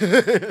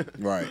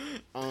 Right.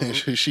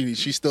 She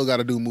still got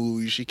to do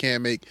movies. She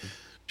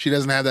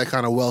doesn't have that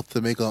kind of wealth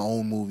to make her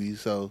own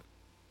movies. So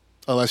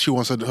unless she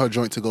wants her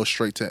joint to go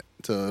straight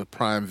to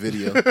Prime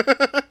Video.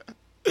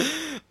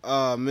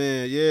 Oh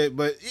man, yeah,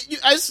 but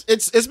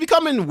it's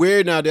becoming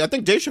weird now. I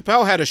think Dave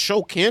Chappelle had a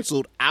show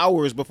canceled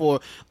hours before.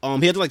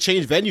 He had to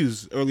change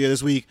venues earlier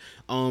this week,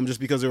 just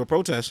because there were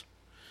protests.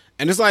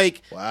 And it's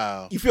like,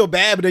 wow, you feel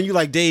bad, but then you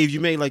like, Dave, you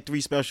made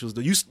 3 specials.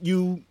 Though you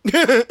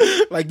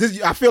like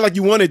this. I feel like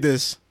you wanted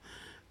this.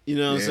 You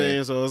know what I'm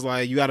saying? So it's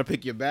like you got to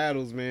pick your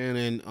battles, man.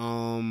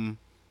 And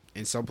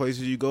in some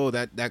places you go,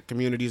 that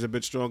community is a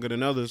bit stronger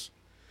than others.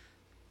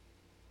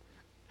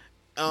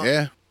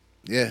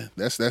 Yeah,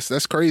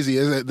 that's crazy.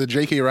 The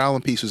J.K.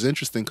 Rowling piece was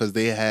interesting because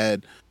they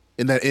had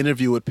in that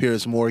interview with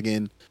Piers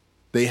Morgan,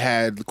 they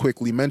had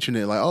quickly mentioned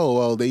it like, oh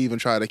well, they even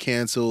tried to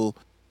cancel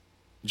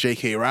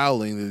J.K.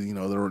 Rowling,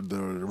 the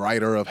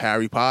writer of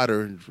Harry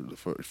Potter,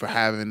 for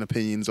having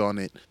opinions on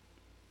it.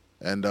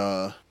 And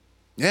I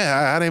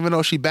didn't even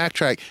know she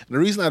backtracked. And the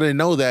reason I didn't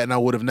know that, and I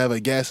would have never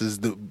guessed, is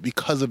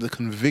because of the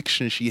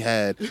conviction she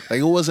had.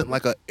 It wasn't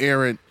like an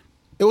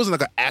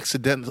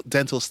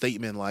accidental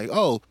statement like,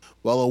 oh,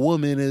 well, a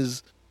woman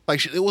is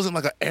it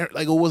wasn't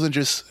it wasn't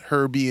just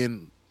her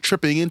being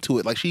tripping into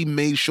it. She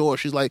made sure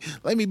she's like,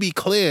 let me be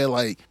clear,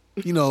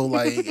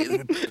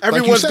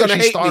 everyone's gonna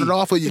hate me. Started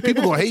off with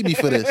people gonna hate me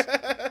for this.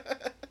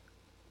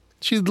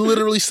 She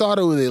literally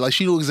started with it.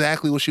 She knew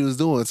exactly what she was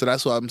doing. So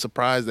that's why I'm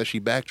surprised that she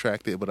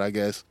backtracked it. But I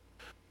guess,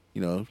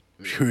 she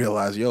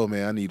realized, yo,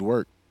 man, I need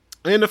work.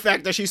 And the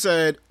fact that she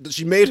said that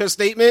she made her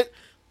statement,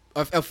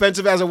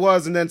 offensive as it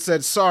was, and then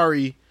said,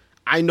 sorry,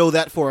 I know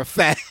that for a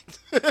fact.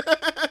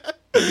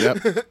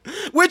 Yep.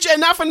 Which,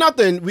 and not for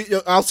nothing,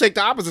 I'll take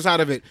the opposite side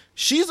of it.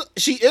 She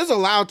is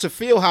allowed to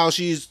feel how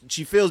she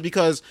feels,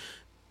 because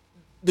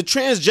the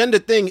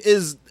transgender thing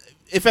is,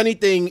 if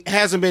anything,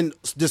 hasn't been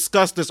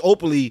discussed this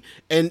openly,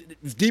 and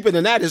deeper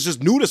than that, it's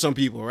just new to some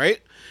people, right?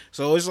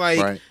 So it's like,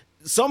 right.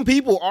 Some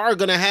people are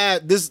gonna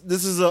have this.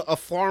 This is a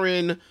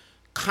foreign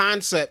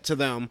concept to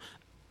them.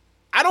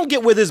 I don't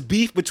get where this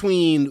beef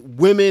between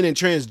women and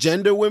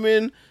transgender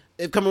women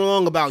is coming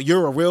along about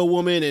you're a real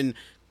woman and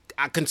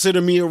I consider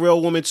me a real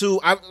woman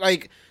too.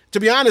 To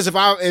be honest, if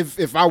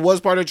I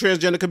was part of the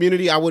transgender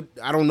community, I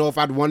don't know if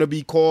I'd want to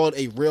be called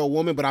a real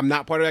woman, but I'm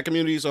not part of that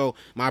community, so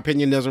my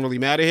opinion doesn't really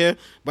matter here.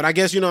 But I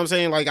guess, you know what I'm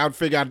saying? I'd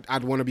figure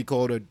I'd want to be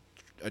called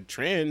a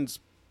trans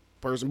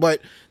person.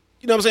 But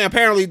you know what I'm saying?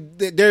 Apparently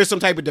there's some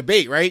type of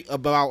debate, right?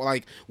 About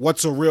like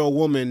what's a real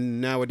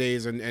woman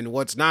nowadays and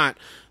what's not.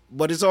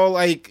 But it's all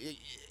like,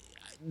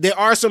 there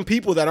are some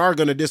people that are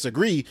going to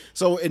disagree.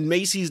 So in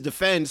Macy's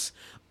defense,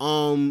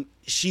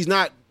 it's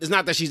not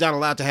that she's not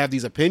allowed to have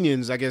these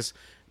opinions. I guess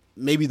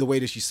maybe the way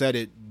that she said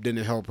it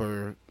didn't help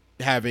her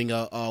having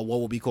a what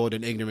will be called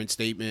an ignorant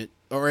statement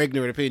or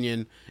ignorant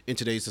opinion in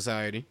today's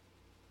society.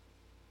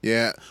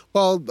 Yeah.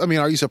 Well, I mean,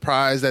 are you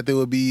surprised that there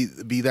would be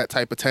that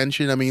type of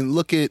tension? I mean,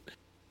 look at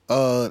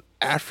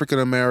African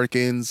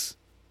Americans,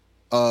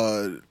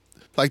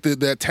 like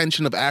the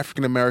attention of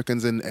African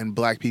Americans and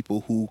black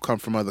people who come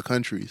from other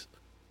countries.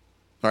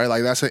 Right?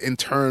 Like that's an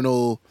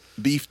internal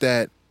beef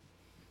that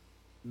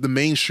the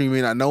mainstream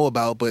may not know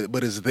about,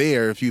 but is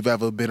there if you've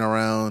ever been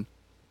around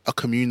a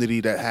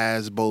community that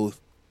has both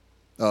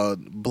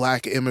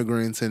black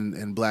immigrants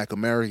and black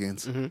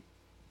Americans. Mm-hmm.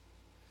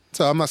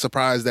 So I'm not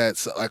surprised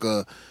that like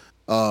a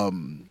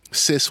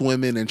cis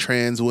women and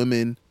trans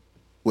women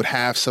would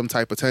have some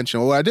type of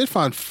tension. What I did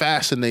find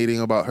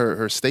fascinating about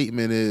her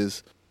statement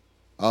is,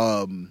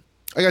 I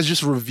guess,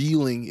 just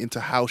revealing into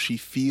how she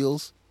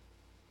feels.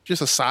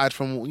 Just aside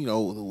from, you know,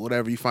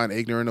 whatever you find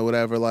ignorant or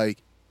whatever, like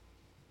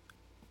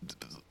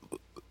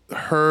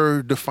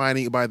her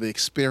defining it by the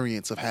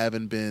experience of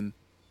having been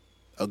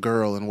a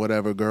girl and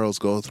whatever girls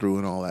go through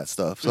and all that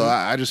stuff. So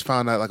mm-hmm. I just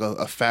found that like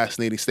a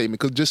fascinating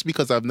statement,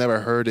 because I've never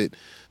heard it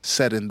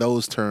said in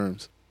those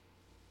terms.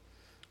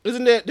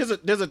 Isn't there?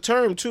 There's a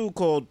term too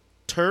called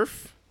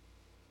TERF,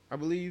 I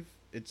believe.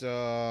 It's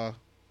let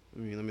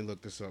me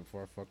look this up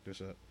before I fuck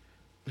this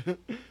up.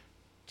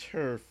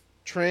 TERF,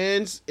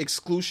 trans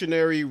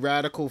exclusionary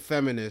radical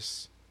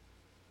feminists.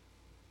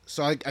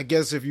 So I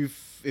guess if you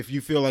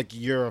feel like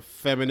you're a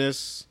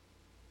feminist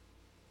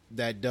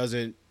that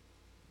doesn't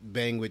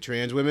bang with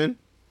trans women,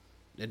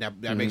 then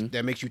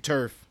that makes you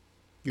TERF.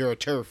 You're a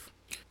TERF.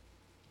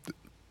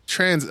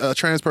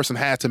 Trans person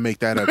had to make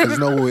that up, because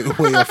no way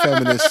a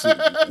feminist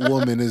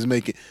woman is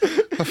making,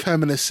 a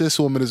feminist cis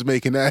woman is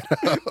making that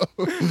up.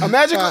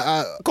 Imagine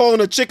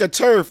calling a chick a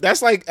TERF.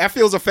 That's like, that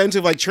feels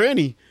offensive, like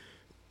tranny.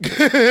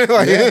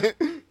 Like,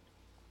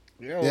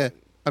 yeah.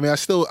 I mean, I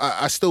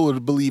still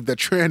would believe that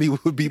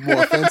tranny would be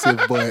more offensive,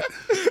 but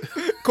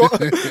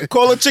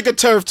call a chick a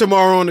TERF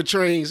tomorrow on the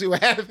train. See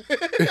what happens.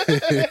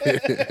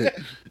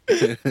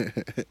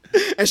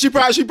 And she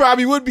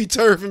probably would be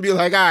TERF and be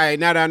like, all right,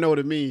 now that I know what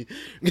it means.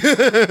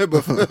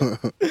 But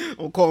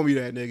don't call me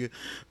that,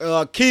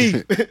 nigga.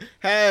 Keith,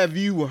 have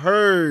you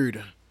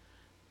heard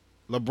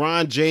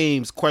LeBron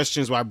James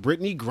questions why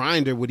Brittany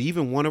Griner would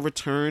even want to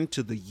return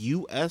to the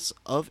U.S.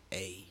 of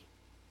A?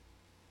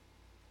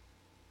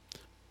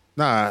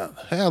 Nah,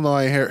 hell no,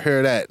 I ain't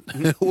hear that.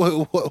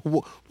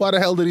 Why the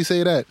hell did he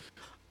say that?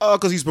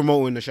 Because he's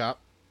promoting the shop.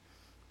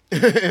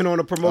 And on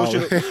a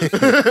promotional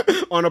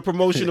on a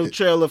promotional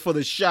trailer for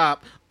the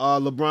shop,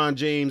 LeBron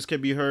James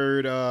can be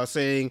heard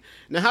saying,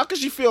 "Now, how could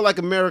she feel like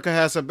America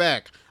has her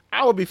back?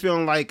 I would be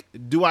feeling like,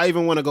 do I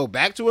even want to go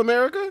back to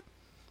America?"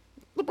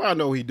 LeBron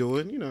know what he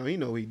doing, he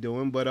know what he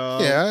doing, but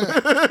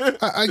yeah,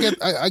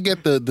 I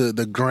get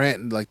the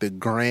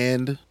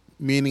grand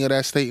meaning of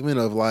that statement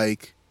of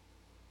like,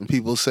 when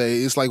people say,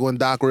 it's like when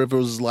Doc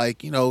Rivers was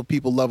like,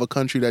 people love a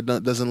country that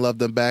doesn't love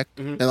them back,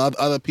 mm-hmm. and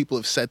other people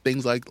have said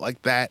things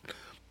like that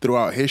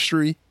throughout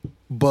history,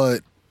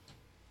 but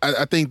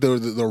I think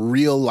the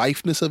real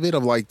lifeness of it,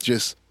 of like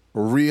just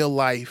real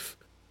life,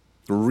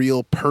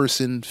 real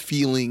person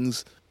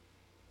feelings,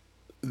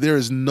 there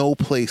is no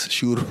place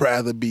she would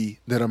rather be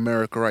than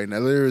America right now.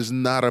 There is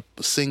not a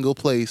single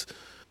place,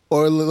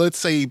 or let's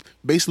say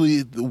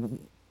basically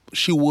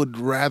she would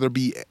rather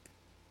be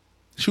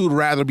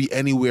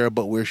anywhere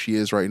but where she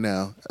is right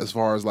now, as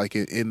far as like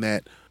in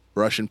that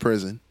Russian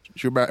prison.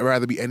 She'd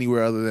rather be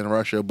anywhere other than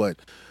Russia, but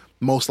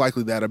most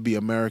likely that'll be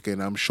America,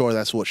 and I'm sure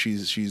that's what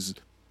she's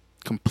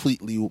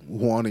completely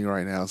wanting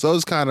right now. So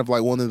it's kind of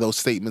like one of those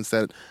statements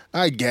that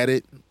I get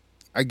it.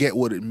 I get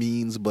what it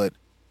means, but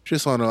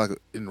just on like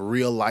in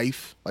real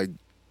life, like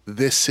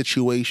this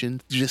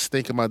situation, just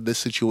think about this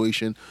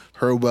situation,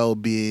 her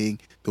well-being,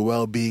 the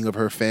well-being of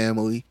her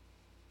family,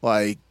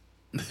 like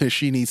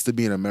she needs to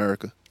be in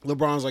America.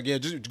 LeBron's like, yeah,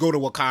 just go to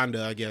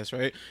Wakanda, I guess,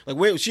 right? Like,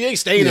 where she ain't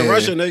staying in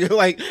Russia, nigga.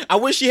 Like, I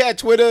wish she had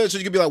Twitter so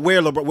you could be like,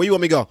 where, LeBron? Where you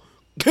want me to go?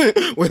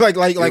 like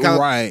how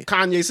right.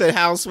 Kanye said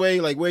Houseway,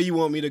 like, where you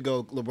want me to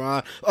go,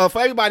 LeBron? For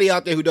everybody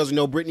out there who doesn't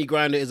know, Brittany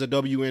Griner is a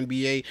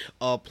WNBA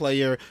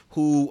player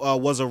who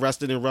was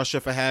arrested in Russia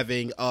for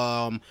having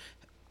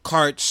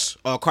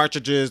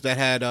cartridges that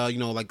had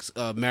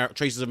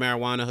traces of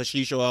marijuana,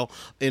 hashish oil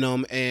in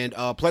them, and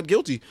pled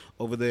guilty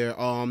over there.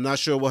 Not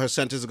sure what her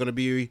sentence is going to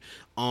be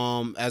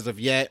as of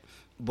yet,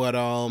 but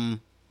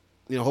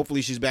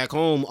hopefully she's back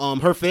home.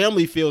 Her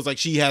family feels like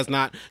she has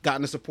not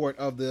gotten the support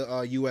of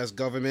the U.S.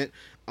 government.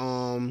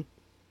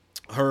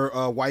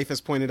 Her wife has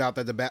pointed out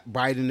that the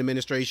Biden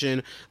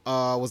administration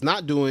was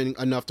not doing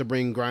enough to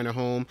bring Griner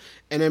home,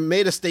 and then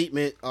made a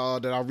statement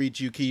that I'll read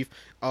to you, Keith.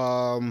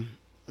 Let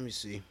me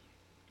see.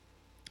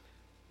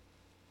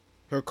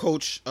 her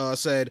coach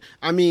said,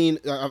 I mean,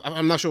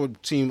 I'm not sure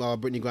what team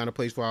Brittany Griner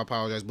plays for, I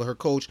apologize, but her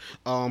coach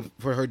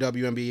for her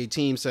WNBA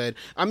team said,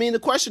 I mean, the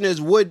question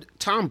is, would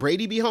Tom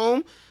Brady be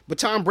home? But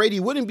Tom Brady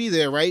wouldn't be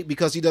there, right?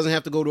 Because he doesn't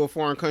have to go to a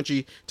foreign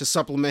country to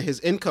supplement his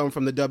income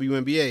from the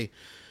WNBA.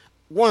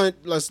 One,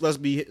 let's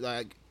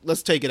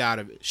take it out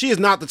of it. She is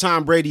not the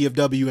Tom Brady of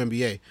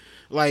WNBA.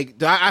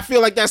 Like, I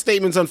feel like that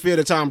statement's unfair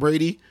to Tom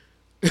Brady.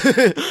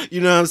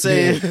 You know what I'm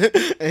saying? Yeah.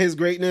 And his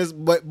greatness,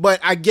 but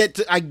I get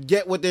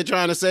what they're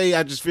trying to say.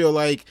 I just feel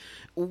like,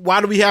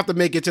 why do we have to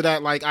make it to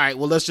that? Like, all right,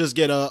 well, let's just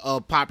get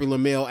a popular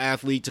male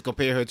athlete to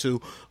compare her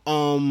to.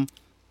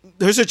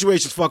 Her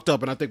situation's fucked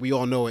up, and I think we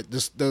all know it.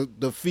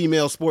 The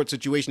female sports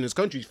situation in this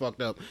country's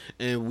fucked up,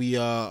 and we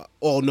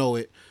all know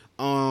it.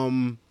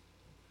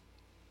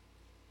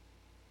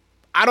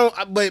 I don't,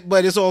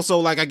 but it's also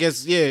like, I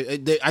guess, yeah,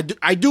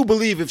 I do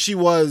believe if she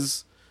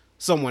was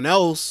someone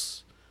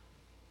else,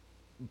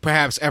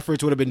 perhaps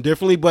efforts would have been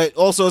differently, but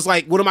also it's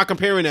like, what am I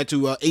comparing that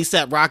to?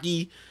 ASAP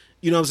Rocky,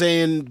 you know what I'm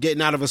saying,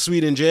 getting out of a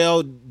Sweden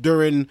jail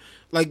during,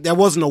 like, that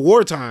wasn't a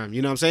wartime,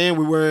 you know what I'm saying?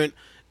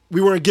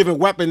 We weren't giving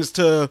weapons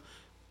to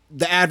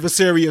the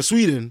adversary of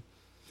Sweden.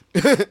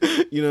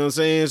 You know what I'm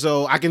saying?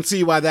 So I can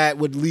see why that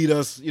would lead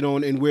us, you know,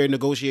 in weird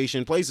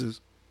negotiation places.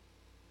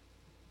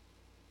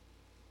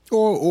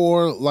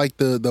 Or like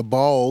the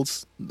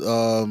balls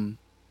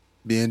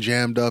being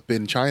jammed up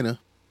in China.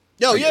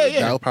 Yo, yeah.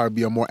 That would probably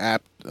be a more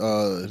apt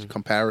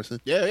comparison.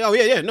 Yeah,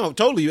 yeah. No,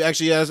 totally.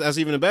 Actually, that's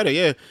even better.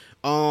 Yeah.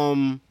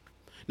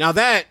 Now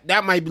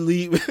that might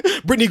be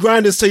Brittany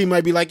Griner's team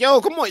might be like, yo,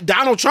 come on,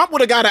 Donald Trump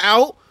would have got her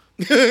out.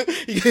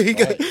 he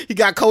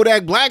got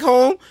Kodak Black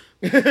home.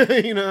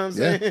 You know what I'm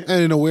saying? Yeah.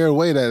 And in a weird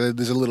way, that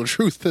there's a little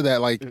truth to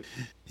that. Like,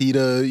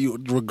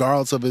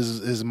 regardless of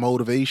his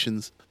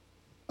motivations,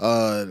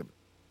 I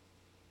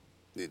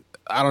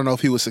don't know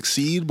if he would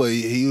succeed, but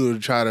he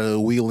would try to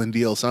wheel and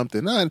deal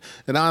something. And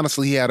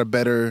honestly, he had a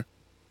better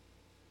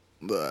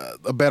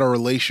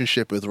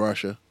relationship with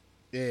Russia.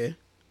 Yeah.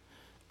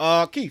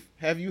 Keith,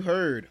 have you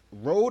heard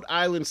Rhode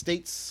Island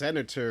State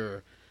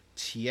Senator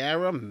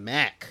Tiara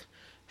Mack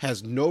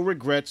has no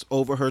regrets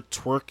over her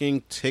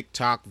twerking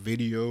TikTok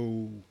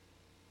video?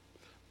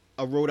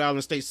 A Rhode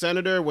Island State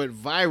Senator went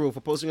viral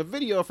for posting a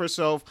video of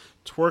herself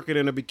twerking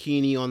in a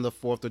bikini on the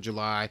 4th of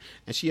July,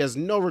 and she has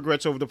no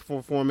regrets over the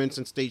performance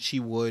and states she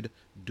would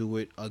do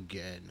it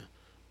again.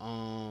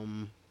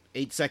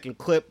 8-second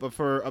clip of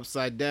her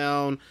upside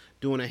down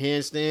doing a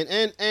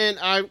handstand, and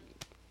I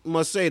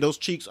must say, those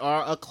cheeks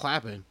are a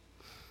clapping.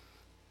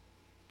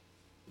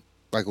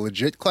 Like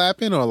legit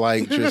clapping, or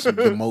like just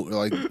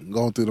like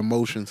going through the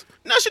motions?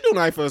 No, she doing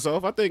right for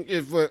herself. I think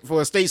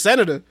for a state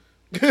senator,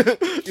 you know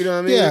what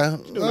I mean? Yeah,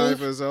 she doing right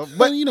for herself.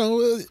 But you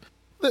know,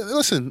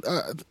 listen,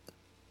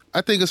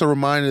 I think it's a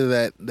reminder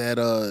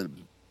that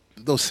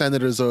those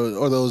senators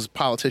or those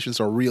politicians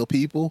are real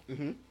people,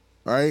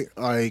 right?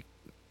 Like,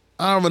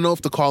 I don't even know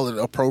if to call it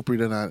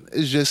appropriate or not.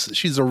 It's just,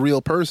 she's a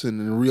real person,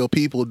 and real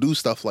people do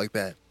stuff like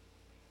that.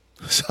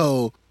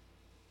 So,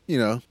 you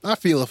know, I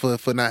feel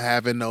for not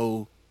having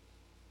no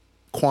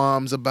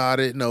qualms about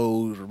it,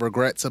 no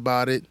regrets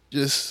about it.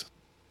 Just,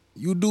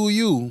 you do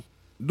you.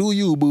 Do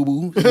you,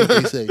 boo-boo, is what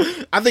they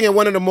say. I think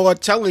one of the more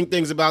telling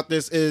things about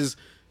this is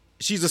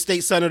she's a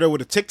state senator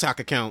with a TikTok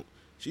account.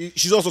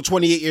 She's also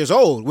 28 years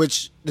old,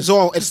 which it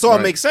all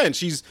right. Makes sense.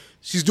 She's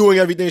doing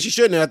everything she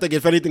should, and I think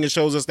if anything, it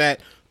shows us that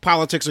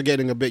politics are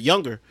getting a bit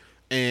younger,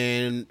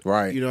 and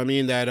right, you know what I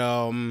mean, that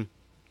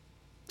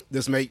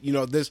this might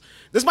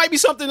be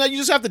something that you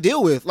just have to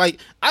deal with. Like,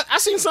 I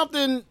seen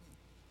something,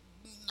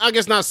 I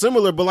guess not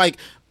similar, but like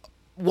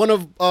one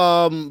of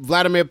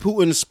Vladimir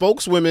Putin's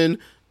spokeswomen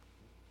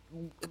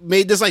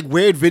made this like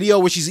weird video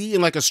where she's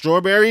eating like a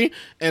strawberry,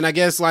 and I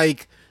guess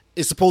like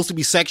it's supposed to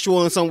be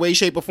sexual in some way,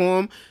 shape, or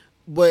form.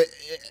 But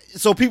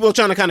so people are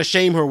trying to kind of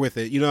shame her with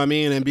it, you know what I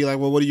mean, and be like,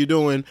 well, what are you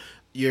doing?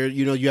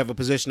 You have a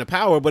position of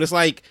power. But it's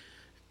like,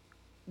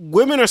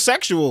 women are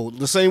sexual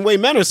the same way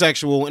men are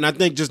sexual, and I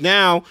think just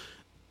now,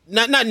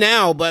 not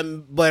now,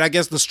 but I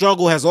guess the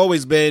struggle has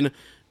always been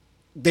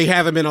they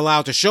haven't been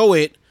allowed to show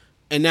it,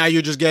 and now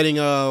you're just getting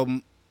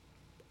a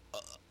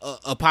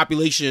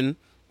population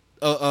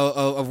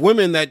of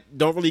women that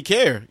don't really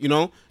care, you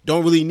know,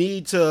 don't really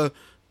need to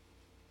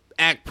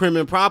act prim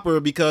and proper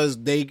because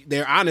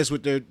they're honest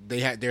with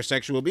their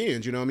sexual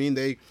beings, you know what I mean?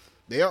 They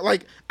are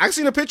like, I've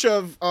seen a picture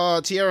of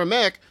Tiara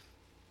Mack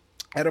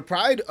at a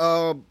pride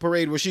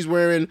parade where she's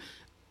wearing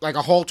like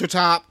a halter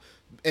top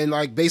and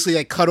like basically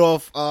like cut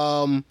off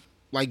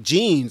like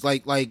jeans,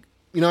 like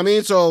you know what I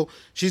mean? So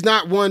she's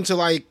not one to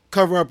like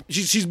cover up.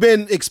 She's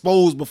been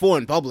exposed before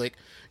in public,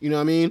 you know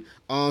what I mean?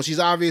 She's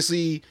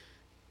obviously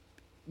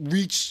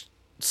reached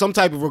some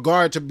type of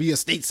regard to be a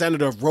state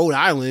senator of Rhode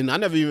Island. I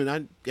don't even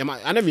know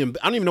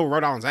where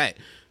Rhode Island's at.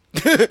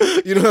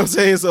 You know what I'm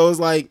saying? So it's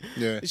like,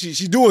 yeah,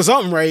 she's doing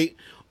something right.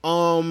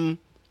 And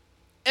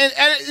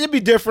it'd be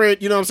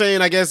different, you know what I'm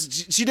saying? I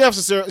guess she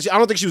definitely, I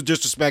don't think she was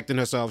disrespecting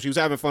herself. She was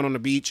having fun on the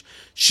beach.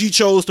 She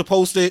chose to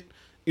post it,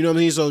 you know what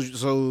I mean?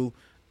 So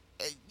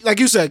like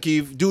you said,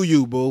 Keith, do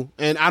you, boo?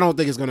 And I don't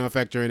think it's going to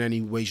affect her in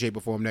any way, shape,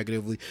 or form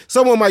negatively.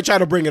 Someone might try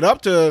to bring it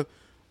up to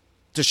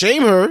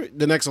shame her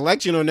the next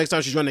election or next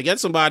time she's running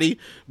against somebody,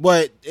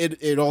 but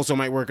it also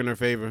might work in her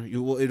favor.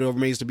 It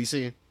remains to be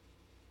seen.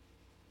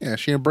 Yeah,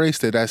 she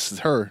embraced it. That's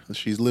her.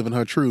 She's living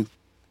her truth.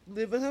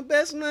 Living her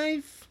best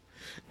life.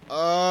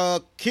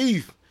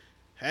 Keith,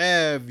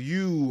 have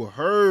you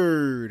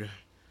heard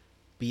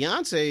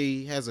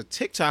Beyonce has a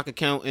TikTok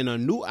account and a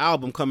new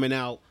album coming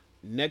out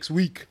next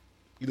week?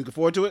 You looking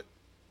forward to it?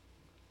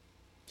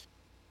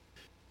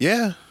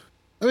 Yeah.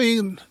 I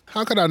mean,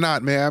 how could I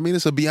not, man? I mean,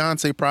 it's a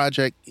Beyonce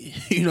project.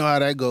 You know how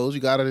that goes.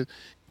 You gotta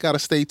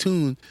stay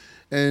tuned.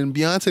 And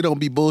Beyonce don't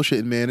be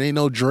bullshitting, man. Ain't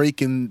no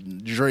Drake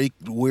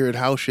weird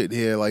house shit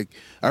here. Like,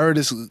 I heard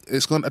I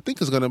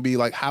think it's gonna be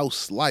like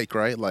house like,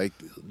 right? Like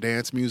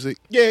dance music.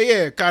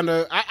 Yeah, kind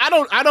of. I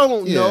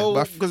don't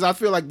know, because I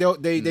feel like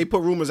they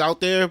put rumors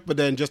out there, but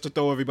then just to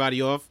throw everybody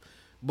off.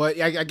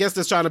 But I guess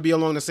that's trying to be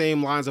along the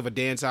same lines of a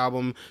dance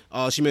album.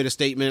 She made a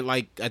statement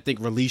like, I think,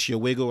 release your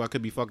wiggle. I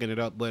could be fucking it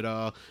up,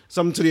 but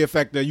something to the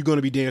effect that you're going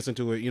to be dancing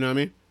to it. You know what I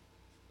mean?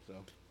 So.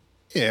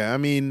 Yeah, I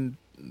mean,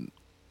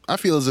 I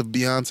feel as if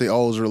Beyonce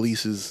always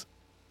releases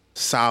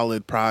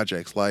solid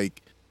projects.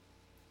 Like,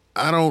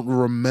 I don't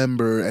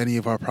remember any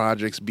of her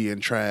projects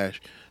being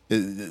trash.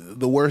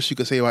 The worst you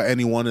could say about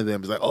any one of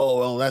them is like, oh,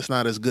 well, that's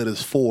not as good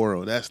as 4,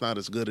 or that's not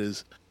as good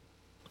as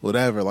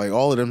whatever. Like,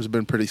 all of them has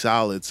been pretty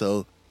solid,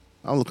 so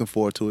I'm looking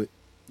forward to it.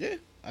 Yeah,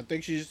 I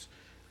think she's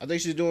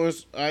doing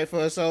all right for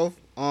herself.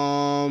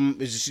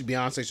 She's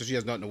Beyonce, so she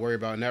has nothing to worry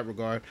about in that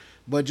regard.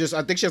 But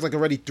I think she has like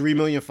already 3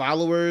 million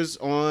followers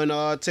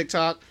on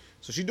TikTok,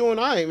 so she's doing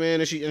all right, man.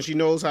 And she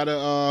knows how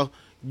to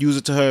use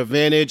it to her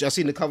advantage. I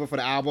seen the cover for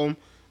the album.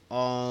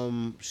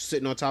 She's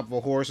sitting on top of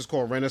a horse. It's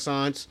called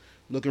Renaissance,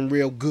 looking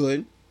real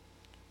good.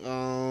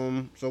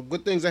 So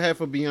good things ahead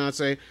for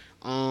Beyonce.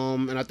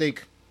 And I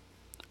think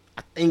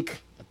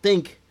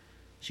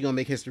she gonna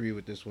make history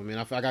with this one, man.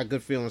 I got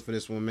good feelings for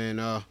this one,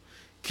 man.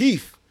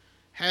 Keith,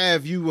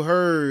 have you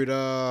heard?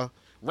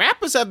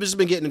 Rappers have just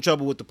been getting in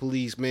trouble with the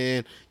police,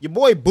 man. Your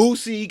boy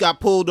Boosie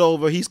got pulled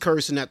over. He's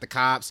cursing at the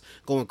cops,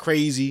 going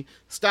crazy.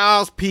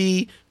 Styles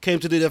P came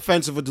to the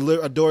defense of a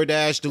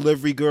DoorDash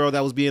delivery girl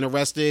that was being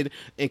arrested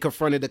and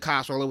confronted the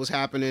cops while it was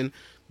happening.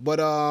 But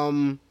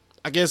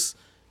I guess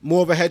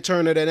more of a head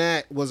turner than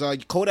that was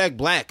Kodak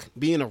Black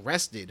being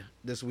arrested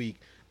this week.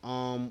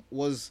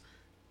 Was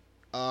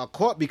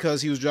caught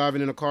because he was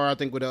driving in a car, I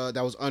think, with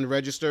that was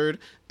unregistered,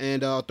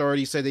 and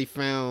authorities said they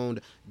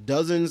found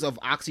dozens of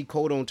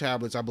oxycodone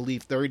tablets, I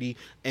believe 30,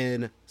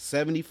 and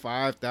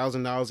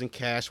 $75,000 in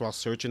cash while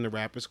searching the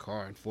rapper's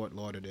car in Fort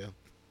Lauderdale.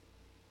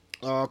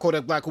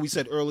 Kodak Black, who we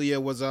said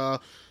earlier, was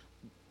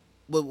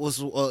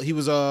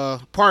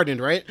pardoned,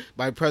 right,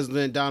 by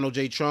President Donald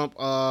J. Trump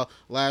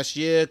last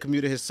year,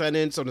 commuted his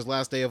sentence on his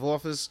last day of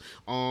office,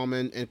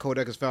 and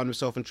Kodak has found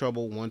himself in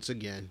trouble once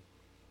again.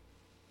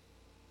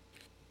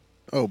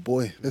 Oh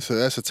boy, that's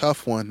a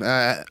tough one.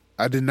 I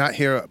did not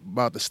hear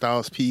about the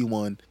Styles P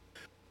one.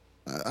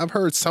 I've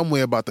heard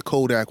somewhere about the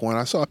Kodak one.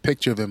 I saw a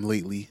picture of him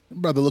lately.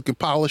 Brother looking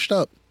polished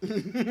up.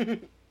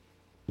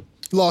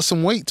 Lost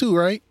some weight too,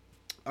 right?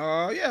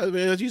 Yeah,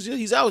 man,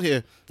 he's out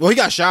here. Well, he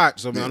got shot,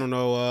 so I don't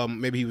know.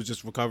 Maybe he was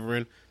just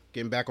recovering,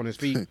 getting back on his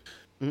feet.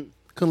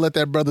 Couldn't let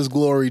that brother's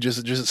glory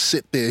just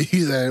sit there.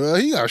 He's like, well,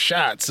 he got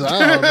shot, so I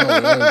don't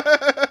know.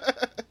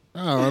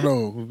 I don't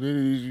know.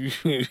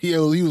 He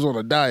was on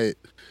a diet.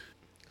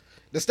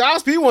 The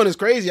Styles P one is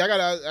crazy. I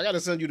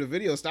gotta send you the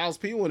video. Styles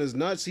P one is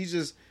nuts.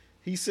 He's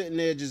sitting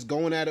there just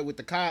going at it with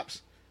the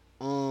cops.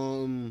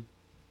 Hold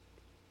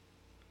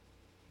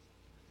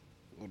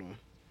on.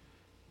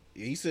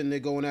 Yeah, he's sitting there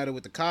going at it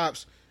with the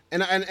cops,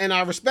 and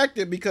I respect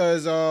it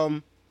because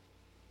the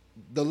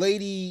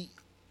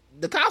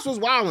cops was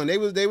wilding.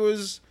 They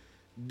was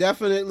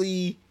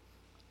definitely,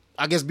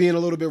 I guess, being a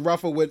little bit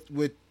rougher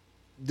with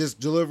this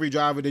delivery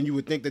driver than you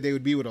would think that they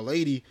would be with a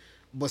lady.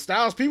 But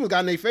Styles P got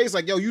in their face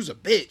like, yo, you's a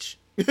bitch.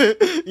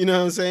 You know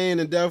what I'm saying?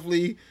 And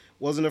definitely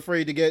wasn't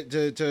afraid to get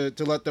to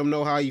let them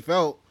know how he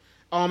felt.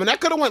 And that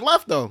could have went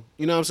left though.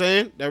 You know what I'm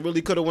saying? That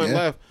really could have went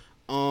left.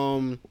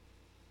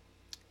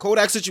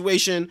 Kodak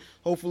situation,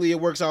 hopefully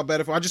it works out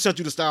better for. I just sent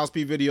you the Styles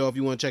P video if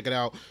you want to check it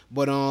out.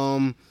 But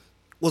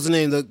what's the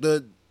name?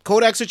 The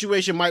Kodak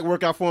situation might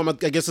work out for him. I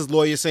guess his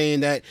lawyer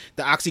saying that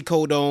the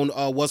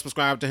oxycodone was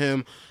prescribed to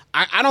him.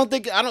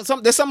 There's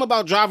something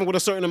about driving with a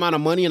certain amount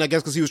of money, and I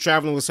guess because he was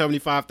traveling with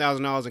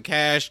 $75,000 in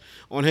cash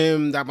on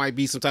him, that might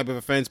be some type of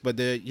offense, but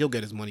he'll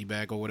get his money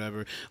back or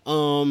whatever.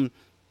 But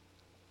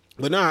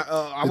nah,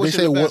 I wish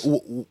they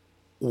say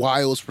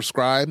why it was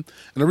prescribed,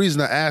 and the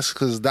reason I ask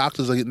because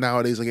doctors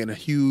nowadays are getting in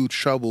huge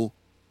trouble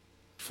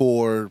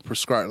for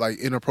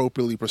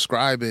inappropriately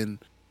prescribing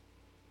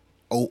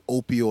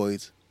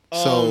opioids.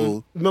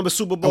 So remember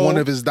Super Bowl? I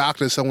wonder if his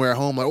doctor's somewhere at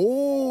home like,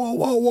 whoa.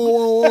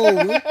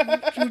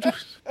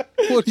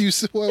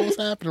 What's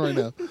happening right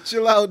now?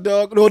 Chill out,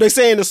 dog. No, they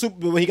say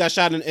when he got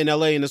shot in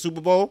LA in the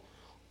Super Bowl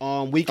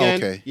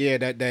weekend. Okay. Yeah,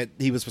 that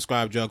he was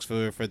prescribed drugs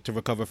to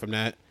recover from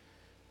that.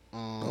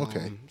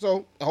 Okay.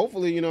 So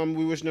hopefully,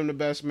 we wishing him the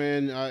best,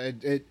 man.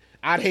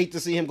 I'd hate to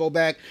see him go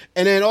back.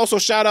 And then also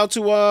shout out to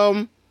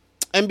NBA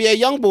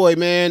YoungBoy,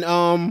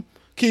 man.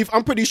 Keith,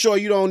 I'm pretty sure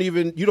you don't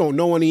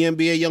know any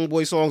NBA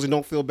YoungBoy songs and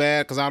don't feel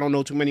bad because I don't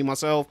know too many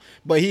myself.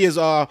 But he is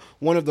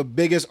one of the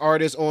biggest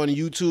artists on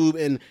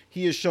YouTube, and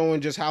he is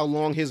showing just how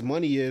long his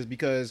money is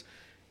because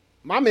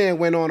my man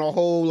went on a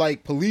whole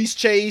like police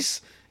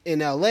chase in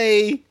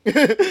LA.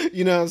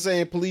 You know what I'm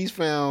saying? Police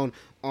found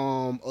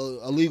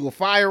illegal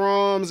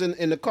firearms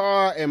in the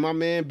car, and my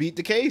man beat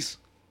the case.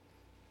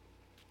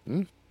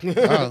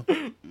 Wow.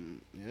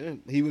 Yeah,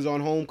 he was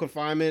on home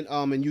confinement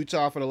in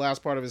Utah for the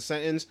last part of his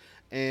sentence,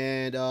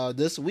 and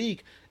this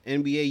week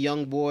NBA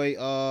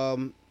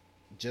YoungBoy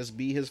just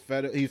beat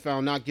he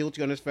found not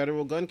guilty on his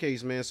federal gun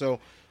case, man. So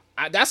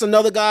that's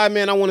another guy,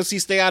 man, I want to see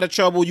stay out of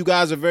trouble. You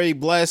guys are very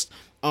blessed.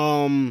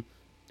 NBA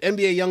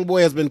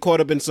YoungBoy has been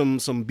caught up in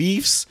some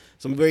beefs,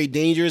 some very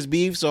dangerous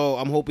beef, so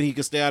I'm hoping he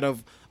can stay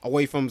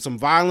away from some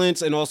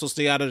violence and also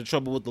stay out of the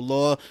trouble with the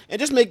law and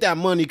just make that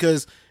money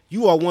because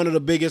you are one of the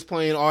biggest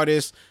playing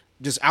artists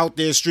just out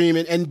there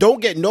streaming and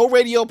don't get no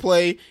radio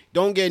play.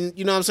 Don't get,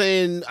 you know what I'm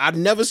saying? I've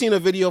never seen a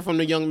video from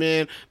the young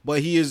man, but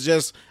he is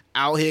just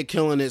out here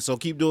killing it. So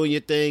keep doing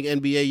your thing,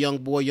 NBA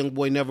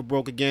YoungBoy never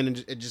broke again,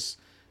 and just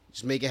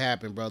make it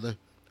happen, brother.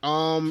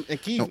 And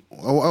keep.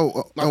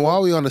 And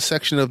while we on the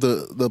section of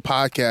the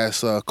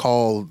podcast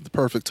called the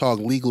Perfect Talk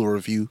Legal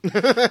Review,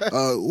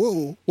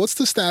 what's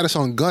the status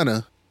on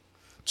Gunna?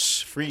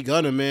 Free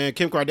Gunna, man.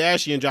 Kim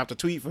Kardashian dropped a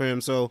tweet for him,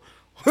 so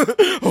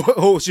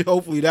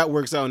hopefully that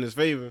works out in his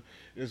favor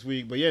this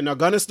week. But yeah, now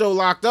Gunna's still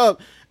locked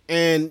up,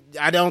 and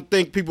I don't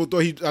think people thought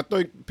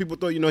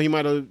they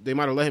might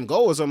have let him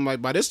go or something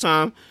like by this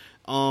time.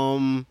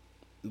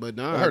 But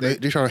nah, I heard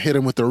they trying to hit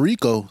him with the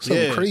RICO.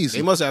 Something crazy.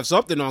 They must have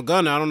something on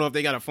Gunna. I don't know if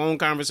they got a phone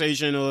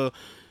conversation or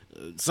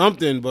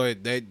something,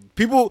 but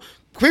people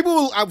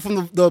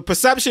from the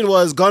perception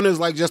was Gunna's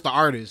like just the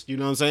artist. You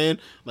know what I'm saying?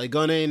 Like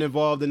Gunna ain't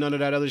involved in none of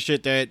that other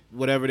shit that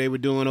whatever they were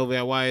doing over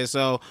at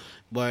YSL,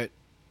 but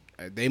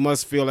they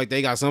must feel like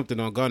they got something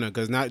on Gunna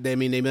because they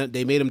made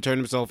him turn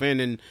himself in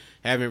and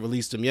haven't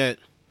released him yet.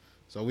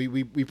 So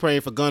we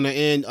praying for Gunna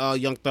and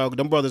Young Thug.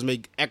 Them brothers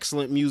make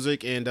excellent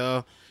music and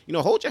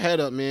hold your head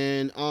up,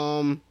 man.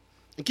 And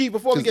Keith,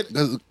 before we get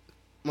go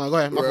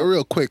ahead,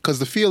 real quick, because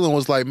the feeling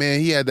was like, man,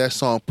 he had that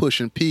song Push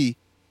and P,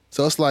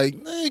 so it's like,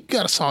 you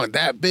got a song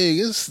that big,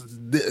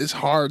 it's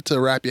hard to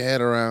wrap your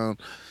head around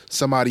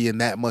somebody in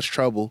that much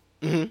trouble.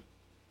 Mm-hmm.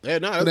 Yeah,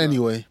 no. But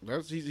anyway,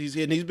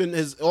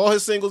 all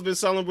his singles been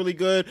selling really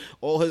good.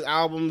 All his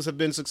albums have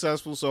been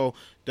successful. So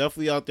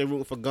definitely out there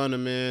rooting for Gunna,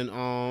 man.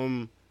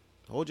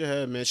 Hold your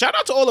head, man. Shout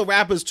out to all the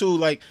rappers too,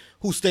 like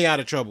who stay out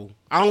of trouble.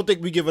 I don't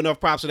think we give enough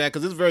props to that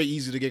because it's very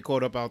easy to get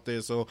caught up out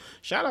there. So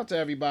shout out to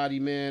everybody,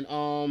 man.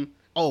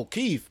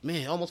 Keith,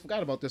 man, I almost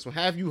forgot about this one.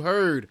 Have you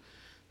heard?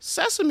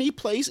 Sesame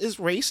Place is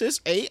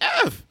racist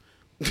AF.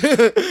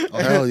 Oh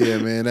hell yeah,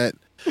 man!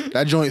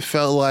 That joint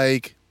felt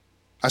like.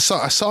 I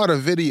saw the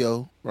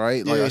video,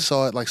 right? Like I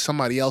saw it like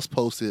somebody else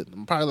posted,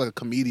 probably like a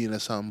comedian or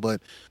something, but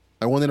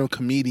like one of them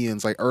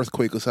comedians like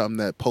Earthquake or something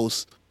that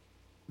posts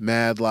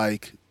mad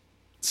like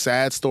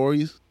sad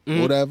stories,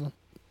 whatever.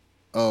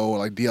 Oh, or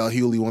like DL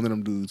Hewley, one of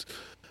them dudes.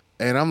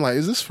 And I'm like,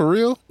 is this for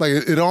real? Like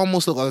it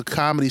almost looked like a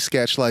comedy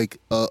sketch, like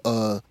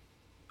a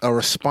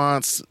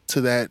response to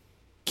that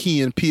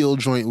Key and Peele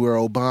joint where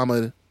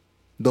Obama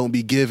don't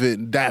be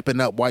dapping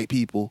up white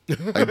people,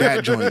 like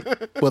that joint,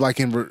 but like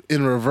in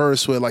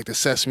reverse, where like the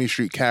Sesame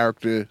Street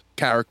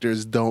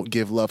characters don't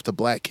give love to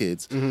black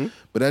kids. Mm-hmm.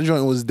 But that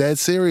joint was dead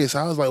serious.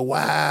 I was like,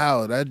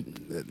 wow,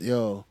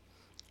 yo.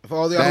 For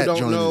all y'all who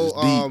don't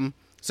know,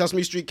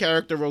 Sesame Street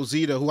character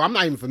Rosita, who I'm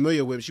not even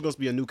familiar with, she must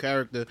be a new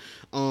character,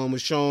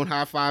 was shown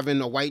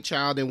high-fiving a white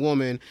child and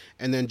woman,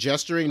 and then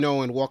gesturing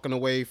no and walking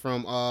away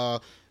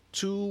from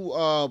two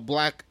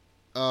black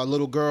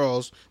little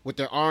girls with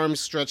their arms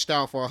stretched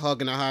out for a hug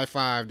and a high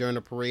five during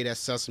a parade at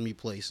Sesame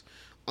Place.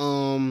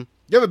 You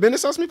ever been to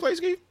Sesame Place,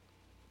 Keith?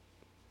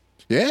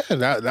 Yeah,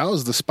 that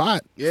was the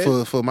spot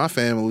for my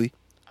family.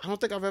 I don't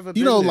think I've ever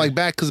been there. Like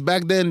because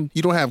back then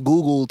you don't have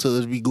Google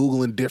to be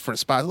Googling different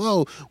spots.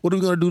 Oh, what are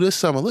we going to do this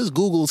summer? Let's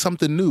Google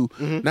something new.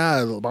 Mm-hmm.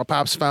 Nah, my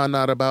pops found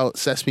out about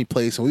Sesame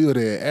Place and we were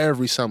there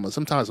every summer,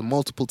 sometimes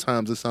multiple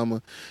times a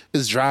summer.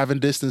 It's driving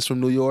distance from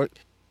New York.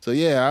 So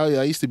yeah,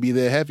 I used to be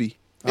there heavy.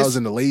 I was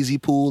in the lazy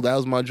pool. That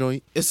was my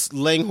joint. It's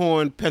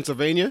Langhorne,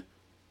 Pennsylvania.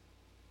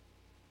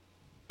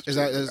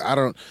 I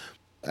don't.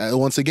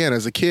 Once again,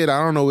 as a kid,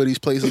 I don't know where these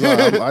places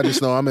are. I just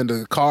know I'm in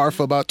the car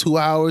for about 2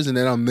 hours and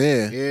then I'm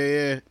there.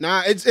 Yeah.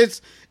 Nah,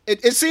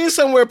 it seems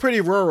somewhere pretty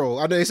rural.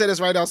 I know they said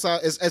it's right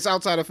outside. It's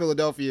outside of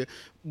Philadelphia,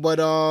 but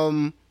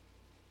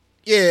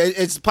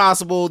it's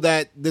possible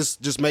that this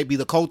just might be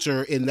the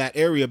culture in that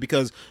area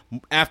because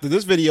after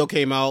this video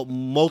came out,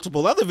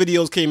 multiple other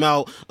videos came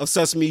out of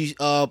Sesame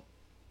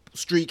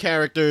Street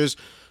characters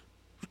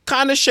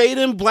kind of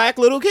shading black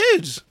little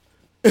kids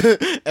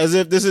as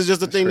if this is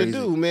just a thing crazy to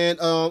do, man.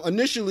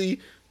 Initially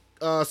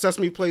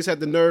Sesame Place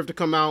had the nerve to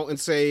come out and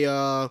say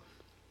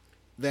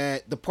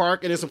that the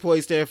park and its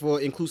employees stand for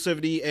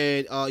inclusivity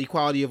and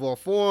equality of all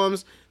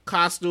forms.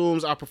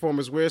 Costumes our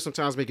performers wear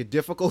sometimes make it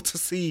difficult to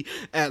see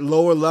at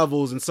lower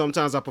levels, and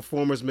sometimes our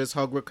performers miss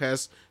hug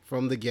requests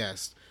from the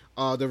guests.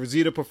 The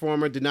Rosita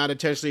performer did not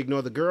intentionally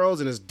ignore the girls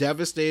and is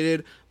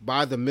devastated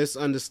by the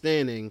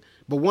misunderstanding.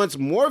 But once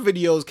more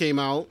videos came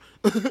out,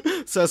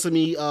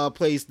 Sesame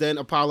Place then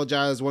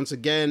apologized once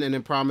again and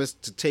then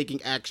promised to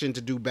taking action to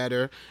do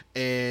better.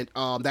 And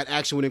that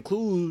action would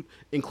include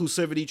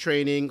inclusivity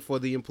training for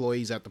the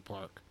employees at the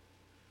park.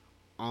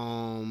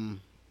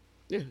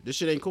 Yeah, this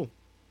shit ain't cool.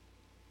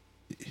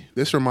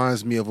 This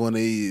reminds me of when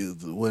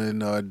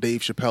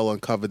Dave Chappelle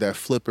uncovered that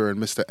Flipper and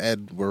Mr.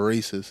 Ed were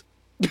racist.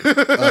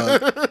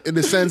 In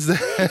the sense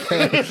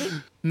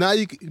that now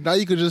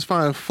you could just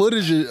find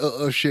footage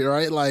of shit,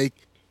 right? Like,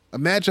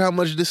 imagine how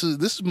much this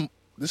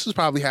is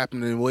probably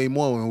happening way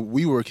more when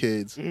we were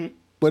kids. Mm-hmm.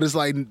 But it's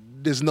like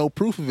there's no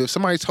proof of it. If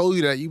somebody told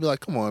you that, you'd be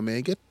like, "Come on,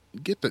 man, get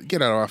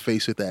out of our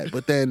face with that."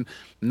 But then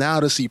now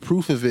to see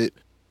proof of it,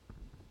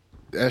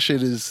 that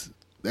shit is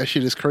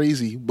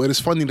crazy. But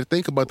it's funny to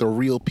think about the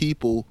real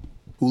people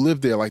who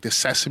live there, like the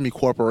Sesame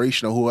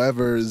Corporation or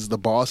whoever is the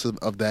boss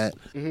of that.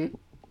 Mm-hmm.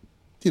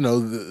 You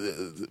know,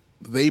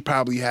 they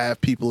probably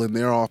have people in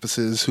their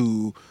offices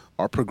who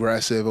are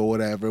progressive or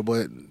whatever,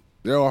 but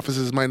their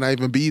offices might not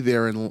even be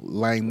there in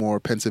Langmore,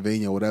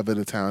 Pennsylvania, whatever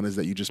the town is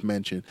that you just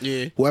mentioned.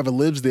 Yeah. Whoever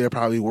lives there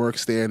probably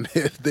works there, and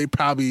they're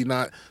probably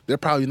not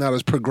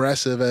as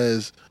progressive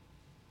as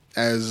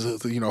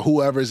you know,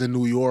 whoever's in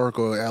New York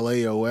or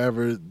LA or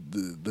wherever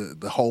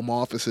the home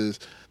office is.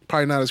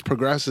 Probably not as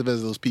progressive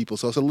as those people.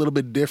 So it's a little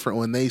bit different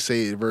when they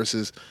say it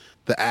versus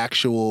the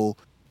actual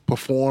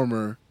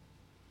performer,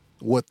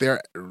 what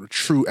their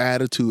true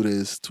attitude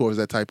is towards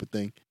that type of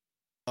thing.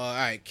 All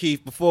right,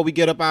 Keith, before we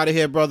get up out of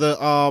here, brother,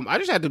 I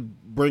just had to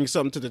bring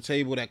something to the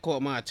table that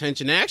caught my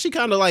attention. It actually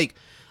kind of like,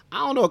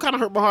 I don't know, it kind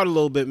of hurt my heart a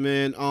little bit,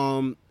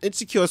 man.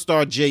 Insecure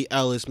star Jay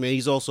Ellis, man.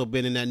 He's also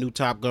been in that new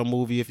Top Gun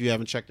movie, if you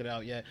haven't checked it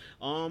out yet.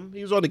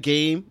 He was on The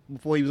Game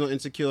before he was on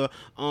Insecure.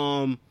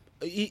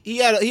 He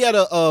had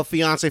a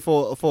fiance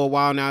for a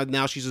while now.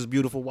 Now she's his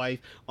beautiful wife.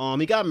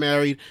 He got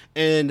married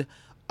and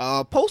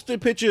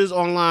posted pictures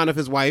online of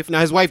his wife.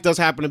 Now his wife does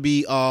happen to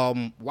be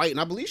white, and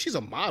I believe she's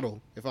a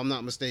model, if I'm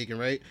not mistaken,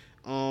 right?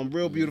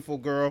 Real beautiful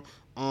girl.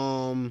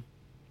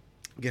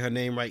 Get her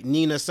name right,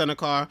 Nina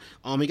Senecar.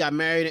 He got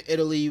married in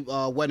Italy.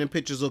 Wedding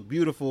pictures look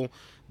beautiful,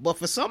 but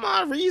for some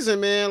odd reason,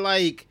 man,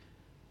 like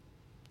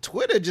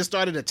Twitter just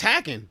started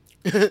attacking,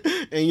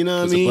 and you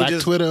know what I mean?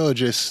 Black Twitter or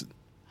just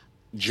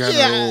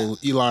general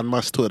Elon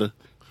Musk Twitter?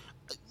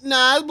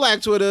 Nah, it's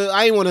Black Twitter.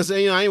 I ain't want to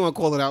say, I ain't want to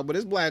call it out, but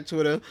it's Black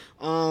Twitter.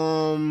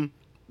 I'll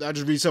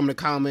just read some of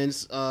the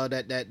comments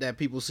that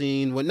people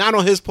seen when not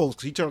on his post,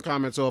 because he turned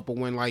comments off, but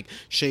when like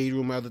Shade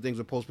Room and other things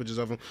would post pictures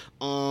of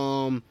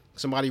him.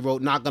 Somebody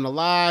wrote, "Not gonna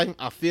lie,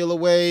 I feel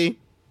away."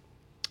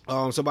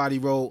 Somebody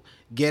wrote,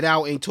 "Get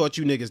out, ain't taught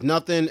you niggas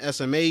nothing,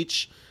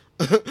 SMH."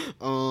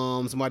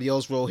 Somebody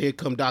else wrote, "Here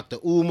come Dr.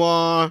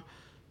 Umar."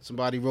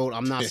 Somebody wrote,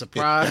 "I'm not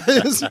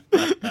surprised."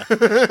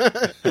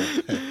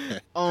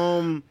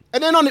 And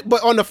then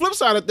on the flip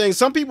side of things,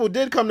 some people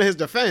did come to his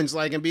defense,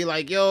 like, and be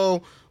like,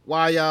 "Yo,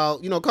 why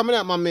y'all, coming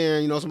at my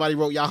man?" Somebody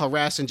wrote, "Y'all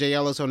harassing Jay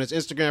Ellis on his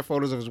Instagram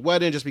photos of his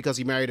wedding just because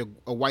he married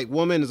a white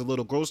woman is a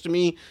little gross to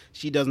me.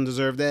 She doesn't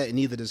deserve that, and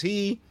neither does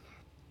he."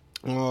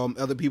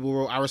 Other people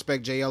wrote, "I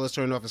respect Jay Ellis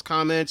turning off his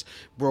comments.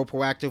 Bro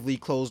proactively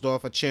closed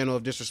off a channel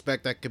of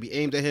disrespect that could be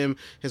aimed at him,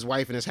 his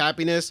wife, and his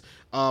happiness.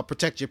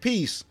 Protect your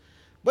peace."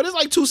 But it's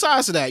like two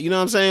sides to that, you know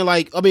what I'm saying?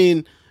 Like, I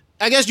mean,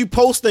 I guess you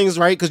post things,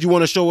 right, because you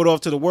want to show it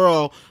off to the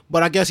world,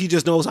 but I guess he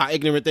just knows how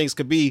ignorant things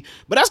could be.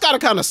 But that's gotta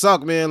kind of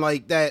suck, man,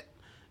 like that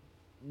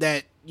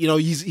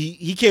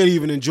he can't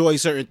even enjoy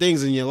certain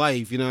things in your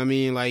life, you know what I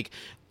mean? Like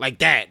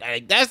that.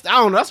 Like that's, I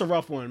don't know, that's a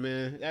rough one,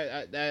 man.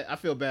 I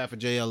feel bad for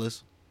Jay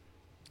Ellis.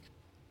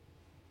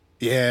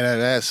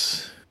 Yeah,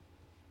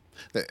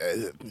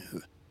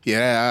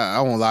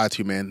 I won't lie to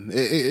you, man.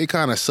 It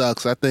kind of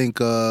sucks. I think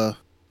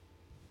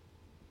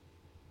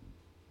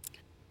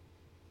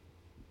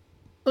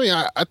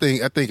I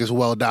think it's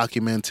well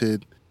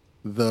documented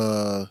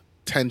the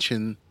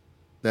tension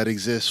that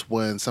exists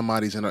when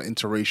somebody's in an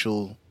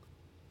interracial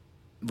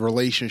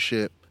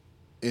relationship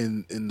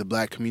in the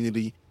black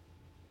community.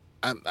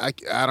 I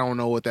don't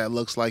know what that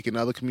looks like in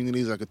other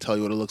communities. I could tell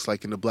you what it looks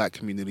like in the black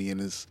community,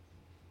 and it's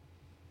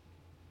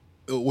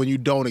when you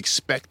don't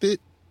expect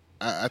it.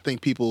 I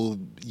think people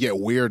get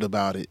weird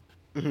about it.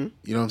 Mm-hmm.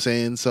 You know what I'm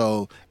saying?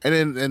 So, and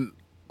then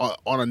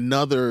in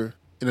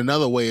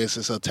another way, it's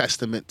just a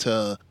testament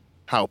to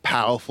how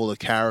powerful the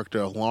character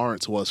of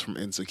Lawrence was from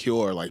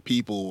Insecure. Like,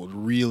 people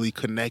really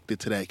connected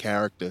to that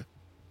character,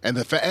 and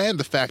the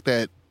fact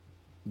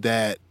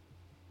that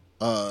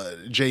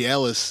Jay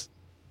Ellis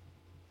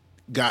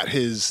got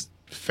his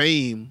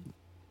fame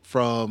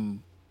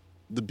from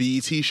the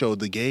BET show,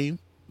 The Game.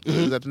 Mm-hmm.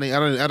 Is that the name?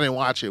 I didn't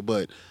watch it,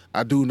 but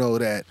I do know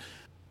that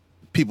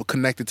people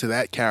connected to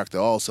that character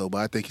also. But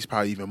I think he's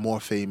probably even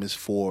more famous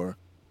for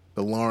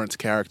the Lawrence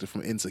character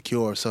from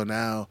Insecure. So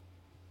now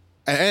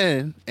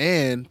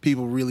And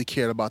people really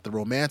cared about the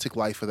romantic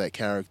life of that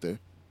character,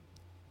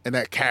 and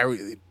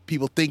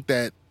people think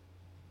that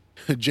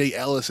Jay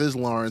Ellis is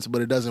Lawrence,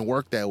 but it doesn't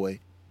work that way.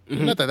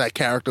 Mm-hmm. Not that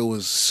character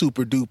was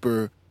super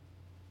duper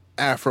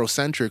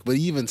Afrocentric, but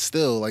even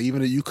still, like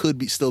even if you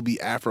could still be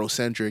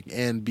Afrocentric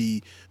and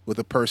be with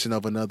a person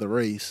of another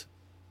race,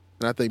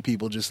 and I think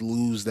people just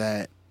lose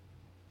that.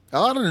 A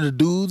lot of the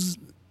dudes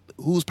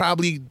who's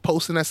probably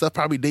posting that stuff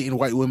probably dating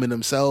white women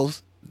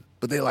themselves.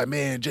 But they're like,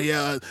 man,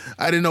 I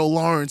didn't know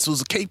Lawrence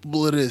was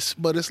capable of this.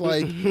 But it's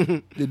like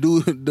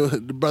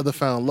the brother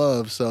found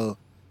love, so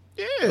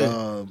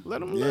yeah,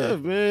 let him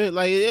live, man.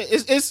 Like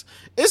it's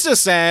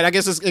just sad. I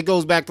guess it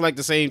goes back to like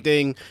the same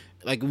thing,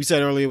 like we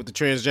said earlier with the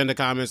transgender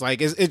comments. Like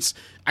that's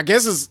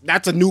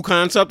a new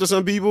concept to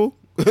some people.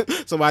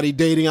 Somebody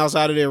dating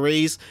outside of their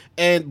race,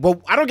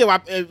 but I don't get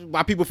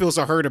why people feel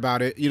so hurt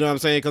about it. You know what I'm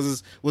saying?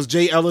 Because was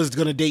Jay Ellis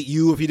gonna date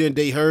you if he didn't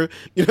date her?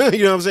 You know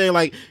what I'm saying?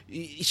 Like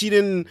she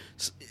didn't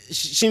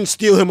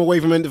steal him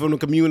away from the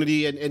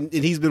community, and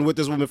he's been with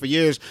this woman for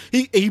years.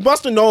 He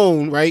must have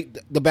known, right,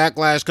 the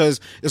backlash, because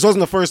this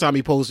wasn't the first time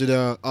he posted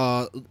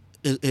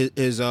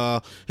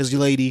his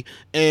lady,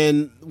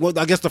 and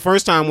I guess the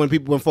first time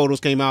when photos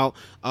came out,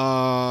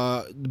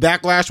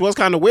 backlash was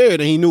kind of weird,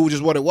 and he knew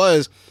just what it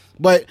was.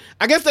 But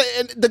I guess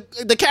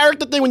the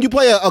character thing, when you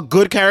play a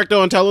good character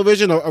on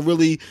television, a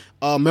really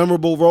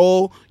memorable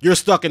role, you're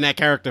stuck in that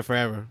character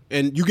forever.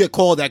 And you get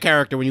called that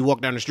character when you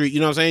walk down the street. You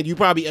know what I'm saying? You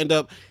probably end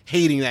up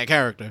hating that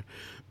character.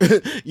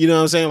 You know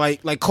what I'm saying?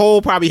 Like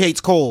Cole probably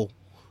hates Cole.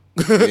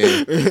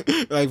 Yeah.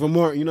 Like for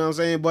more, you know what I'm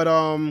saying? But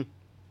I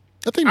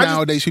think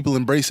nowadays people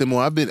embrace it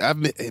more. I've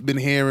been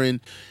hearing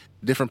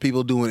different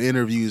people doing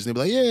interviews, and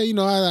they're like,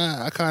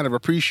 yeah, I kind of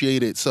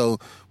appreciate it. So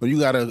when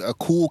you got a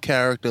cool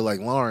character like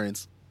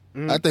Lawrence,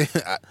 I think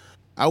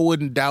I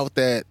wouldn't doubt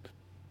that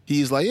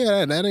he's like,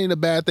 yeah, that ain't a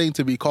bad thing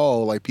to be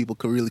called. Like people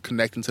could really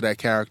connect into that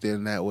character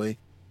in that way.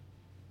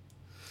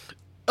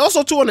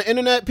 Also, too, on the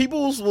internet,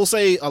 people will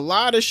say a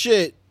lot of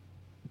shit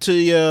to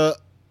you.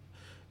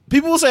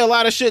 People will say a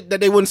lot of shit that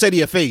they wouldn't say to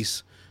your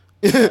face.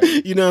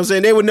 You know what I'm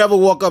saying? They would never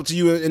walk up to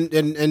you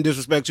and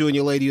disrespect you and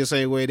your lady the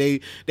same way.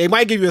 They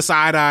might give you a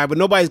side eye, but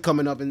nobody's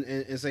coming up and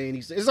saying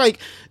these. It's like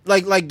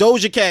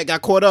Doja Cat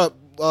got caught up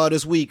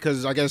this week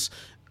because I guess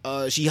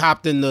she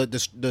hopped in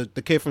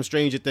the kid from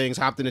Stranger Things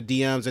hopped in the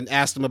DMs and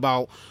asked him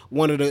about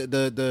one of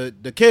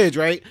the kids,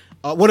 right?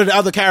 One of the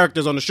other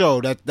characters on the show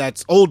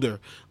that's older.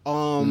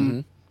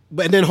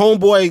 But then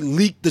Homeboy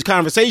leaked the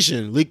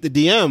conversation, leaked the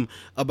DM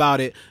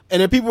about it,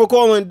 and then people were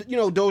calling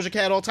Doja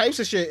Cat all types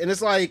of shit, and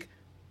it's like,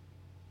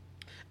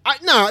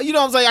 you know what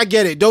I'm saying? I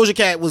get it. Doja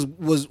Cat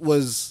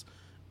was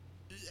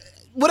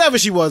whatever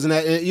she was in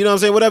that, you know what I'm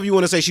saying? Whatever you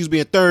want to say, she was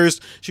being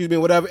thirst, she was being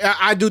whatever.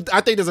 I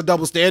think there's a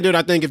double standard.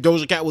 I think if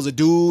Doja Cat was a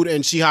dude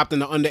and she hopped in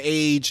the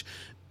underage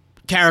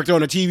character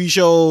on a TV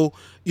show,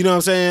 you know what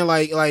I'm saying?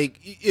 Like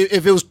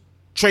if it was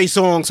Trey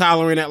Songz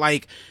hollering at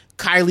like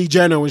Kylie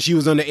Jenner when she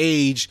was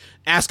underage,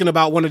 asking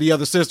about one of the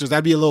other sisters,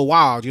 that'd be a little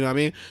wild, you know what I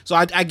mean? So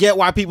I get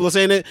why people are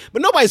saying it,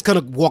 but nobody's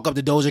gonna walk up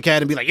to Doja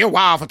Cat and be like, you're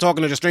wild for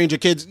talking to the Stranger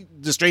Things,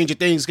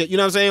 you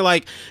know what I'm saying?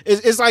 Like,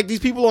 it's like these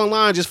people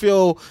online just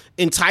feel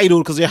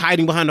entitled because they're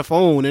hiding behind the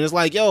phone, and it's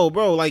like, yo,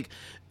 bro, like,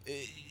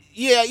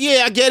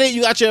 yeah, I get it,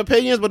 you got your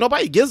opinions, but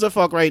nobody gives a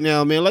fuck right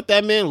now, man. Let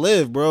that man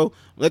live, bro.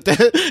 Let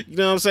that, you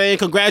know what I'm saying?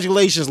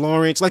 Congratulations,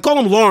 Lawrence. Like, call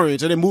him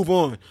Lawrence and then move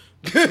on.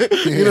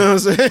 You know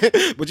what I'm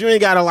saying? But you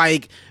ain't gotta,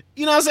 like,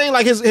 you know what I'm saying?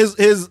 Like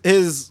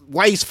his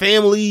wife's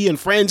family and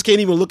friends can't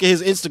even look at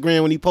his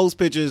Instagram when he posts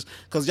pictures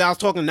because y'all's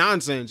talking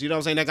nonsense. You know what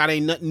I'm saying? That guy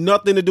ain't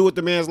nothing to do with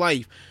the man's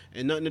life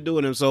and nothing to do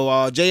with him.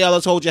 So Jay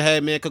Ellis, hold your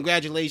head, man.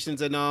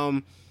 Congratulations, and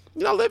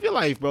live your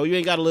life, bro. You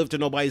ain't gotta live to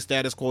nobody's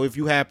status quo. If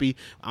you happy,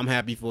 I'm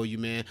happy for you,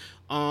 man.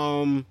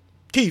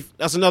 Keith,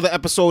 that's another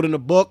episode in the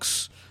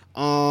books.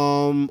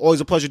 Always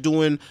a pleasure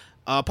doing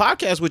a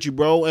podcast with you,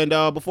 bro. And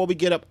before we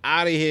get up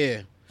out of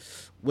here,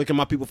 where can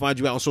my people find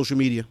you out on social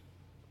media?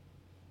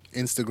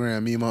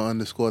 Instagram,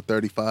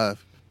 Mima_35.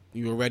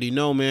 You already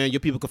know, man. Your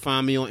people can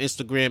find me on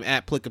Instagram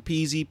at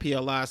Plickapeezy,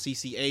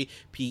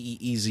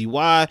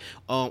 PLICCAPEEZY.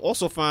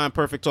 Also find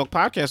Perfect Talk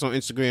Podcast on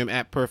Instagram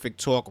at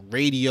Perfect Talk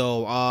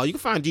Radio. You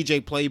can find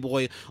DJ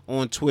Playboy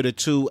on Twitter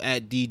too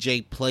at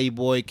DJ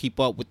Playboy.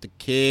 Keep up with the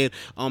kid.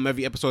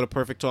 Every episode of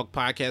Perfect Talk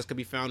Podcast can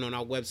be found on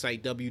our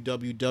website,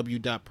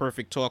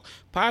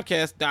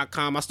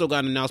 www.perfecttalkpodcast.com. I still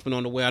got an announcement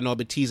on the way. I know I've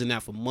been teasing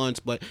that for months,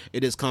 but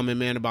it is coming,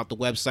 man, about the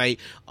website.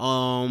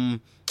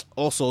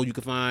 Also, you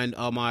can find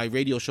my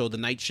radio show, The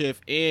Night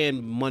Shift,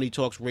 and Money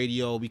Talks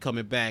Radio will be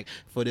coming back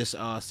for this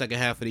second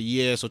half of the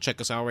year. So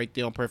check us out right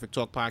there on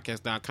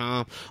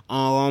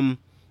PerfectTalkPodcast.com.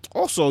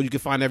 Also, you can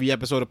find every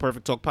episode of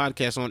Perfect Talk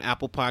Podcast on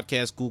Apple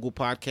Podcasts, Google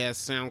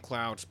Podcasts,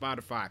 SoundCloud,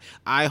 Spotify,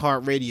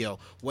 iHeartRadio,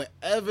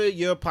 wherever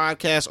your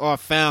podcasts are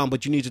found.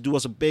 But you need to do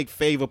us a big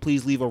favor.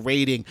 Please leave a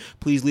rating.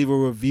 Please leave a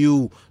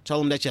review. Tell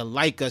them that you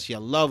like us, you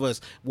love us,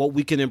 what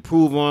we can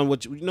improve on,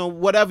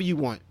 whatever you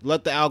want.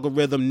 Let the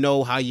algorithm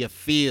know how you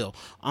feel.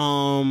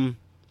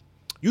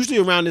 Usually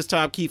around this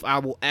time, Keith, I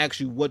will ask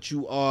you what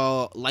you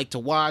like to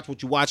watch,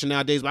 what you watching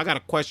nowadays. But I got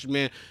a question,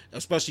 man,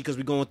 especially because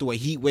we're going through a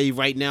heat wave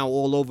right now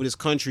all over this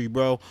country,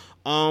 bro.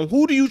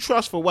 Who do you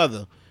trust for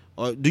weather?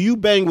 Do you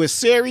bang with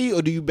Siri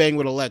or do you bang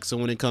with Alexa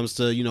when it comes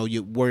to,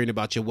 you worrying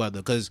about your weather?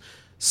 Because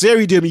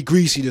Siri did me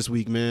greasy this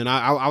week, man.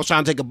 I was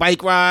trying to take a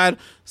bike ride.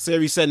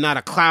 Siri said not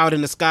a cloud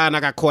in the sky, and I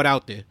got caught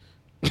out there.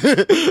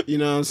 You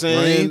know what I'm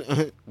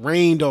saying?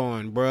 Rained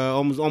on, bro.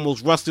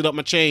 Almost rusted up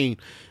my chain.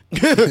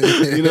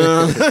 You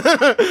know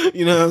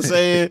what I'm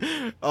saying?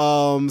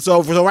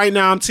 So right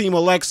now I'm team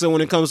Alexa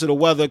when it comes to the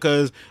weather,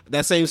 because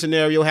that same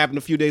scenario happened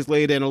a few days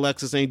later and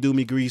Alexis ain't do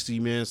me greasy,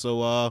 man.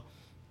 So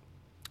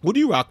who do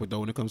you rock with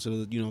though when it comes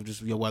to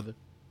just your weather?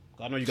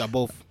 I know you got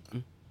both.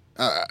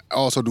 I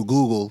also do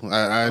Google.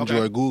 I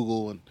enjoy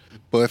Google,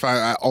 but if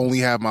I only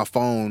have my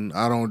phone,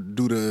 I don't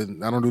do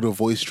the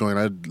voice joint.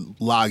 I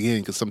log in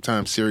because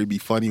sometimes Siri be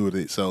funny with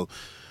it, so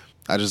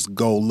I just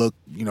go look,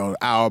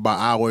 hour by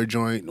hour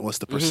joint. What's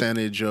the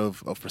percentage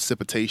of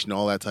precipitation,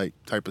 all that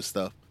type of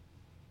stuff.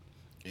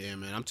 Yeah,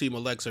 man, I'm team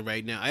Alexa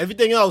right now.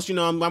 Everything else,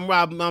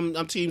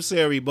 I'm team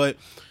Siri, but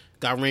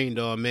got rained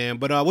on, man.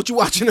 But what you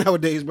watching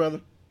nowadays,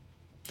 brother?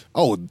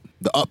 Oh,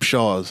 the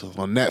Upshaws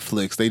on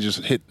Netflix. They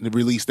just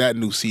released that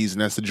new season.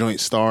 That's the joint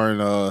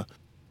starring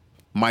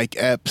Mike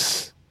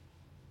Epps,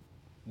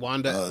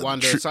 Wanda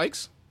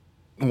Sykes,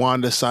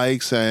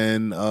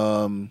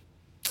 and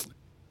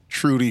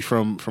Trudy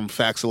from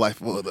Facts of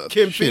Life.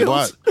 Kim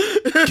Fields.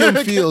 Kim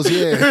Fields,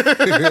 yeah.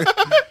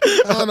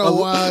 I don't know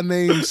why her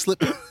name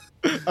slipped.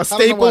 A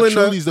staple in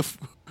Trudy's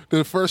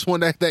the first one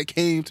that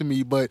came to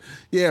me, but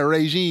yeah,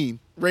 Regine.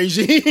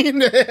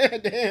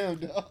 Damn,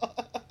 dog.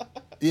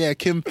 Yeah,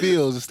 Kim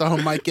Fields. It's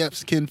starring Mike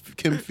Epps, Kim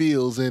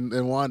Fields,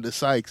 and Wanda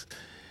Sykes.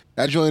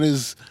 That joint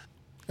is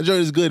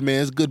good,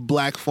 man. It's good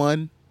black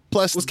fun.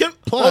 Plus,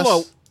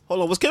 hold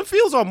on. Was Kim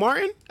Fields on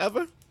Martin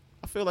ever?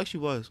 I feel like she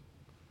was.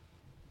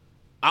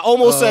 I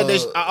almost said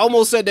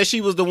that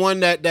she was the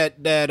one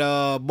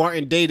that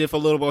Martin dated for a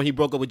little bit when he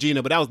broke up with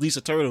Gina, but that was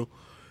Lisa Turtle.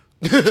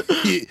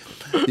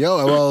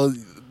 Yo, well,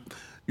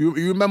 you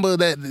remember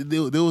that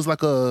there was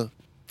like a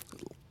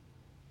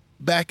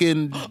back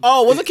in.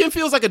 Oh, wasn't Kim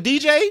Fields like a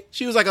DJ?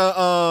 She was like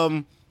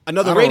a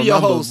another radio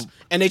host,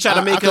 and they tried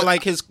to make her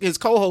like his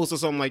co-host or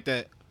something like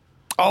that.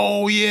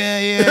 Oh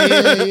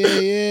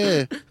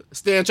yeah.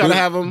 Stan tried to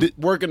have them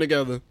working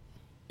together.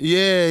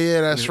 Yeah,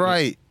 that's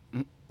right.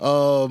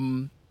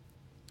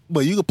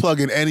 But you could plug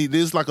in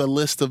there's like a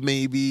list of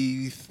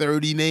maybe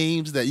 30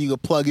 names that you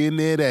could plug in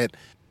there that,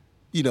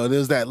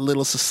 there's that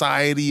little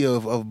society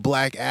of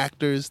black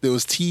actors. There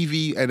was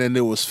TV and then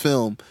there was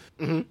film,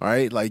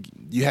 right? Like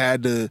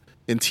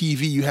in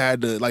TV, you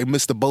had like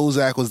Mr.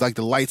 Bozak was like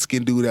the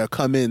light-skinned dude that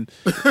come in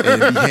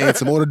and be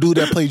handsome. Or the dude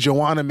that played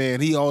Joanna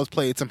Man, he always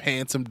played some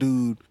handsome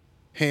dude,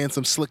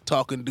 slick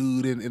talking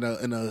dude in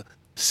a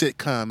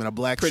sitcom, in a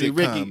black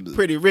sitcom.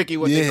 Pretty Ricky,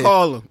 what they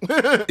call him.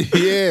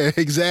 Yeah,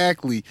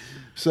 exactly.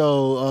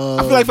 So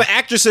I feel like for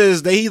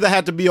actresses, they either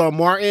had to be on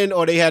Martin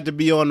or they had to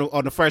be on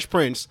the Fresh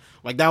Prince.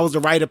 Like that was the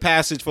rite of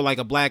passage for like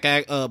a black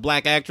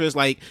actress.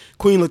 Like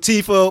Queen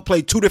Latifah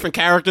played two different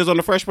characters on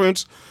the Fresh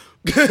Prince.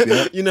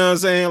 Yep. You know what I'm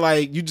saying?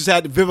 Like you just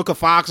had Vivica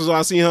Fox was on.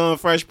 I seen her on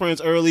Fresh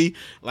Prince early.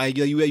 Like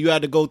you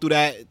had to go through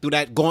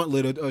that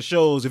gauntlet of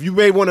shows. If you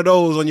made one of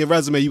those on your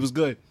resume, you was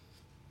good.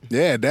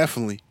 Yeah,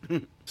 definitely.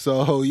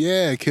 So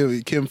yeah,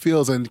 Kim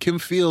Fields, and Kim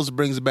Fields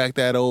brings back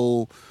that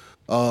old.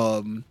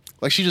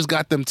 Like she just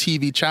got them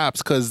TV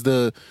chops because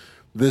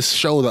this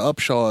show, The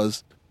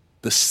Upshaws,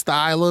 the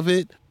style of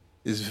it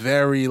is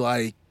very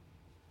like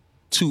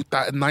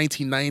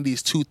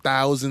 1990s,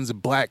 2000s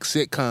black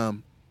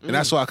sitcom. And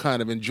that's why I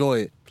kind of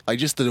enjoy it. Like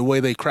just the way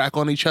they crack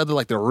on each other,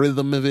 like the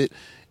rhythm of it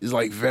is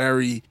like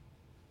very,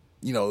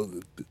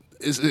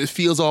 it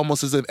feels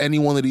almost as if any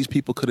one of these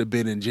people could have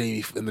been in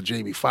the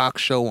Jamie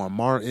Foxx show, on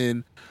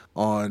Martin,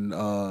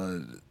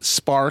 on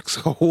Sparks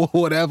or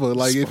whatever.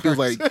 Like Sparks. It feels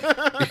like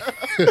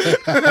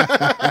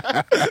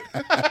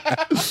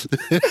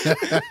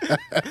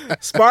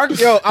Sparks.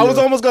 Yo, I was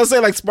almost gonna say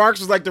like Sparks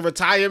was like the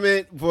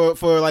retirement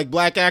for like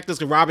black actors,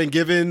 because Robin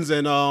Givens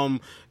and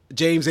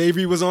James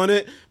Avery was on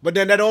it, but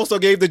then that also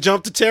gave the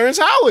jump to Terrence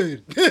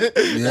Howard.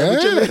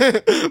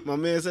 Yeah, my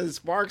man said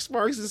Sparks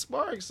is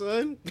Sparks,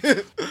 son.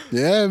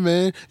 Yeah,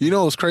 man.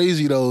 What's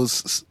crazy though?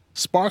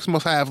 Sparks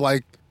must have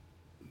like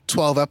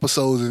 12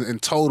 episodes in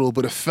total,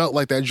 but it felt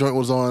like that joint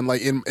was on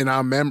like in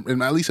our memory,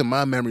 at least in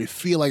my memory,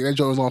 feel like that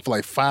joint was on for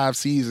like 5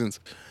 seasons.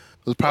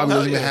 It probably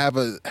doesn't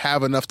even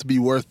have enough to be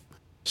worth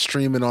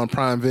streaming on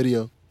Prime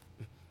Video.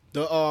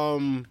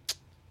 The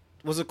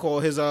what's it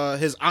called? His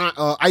aunt,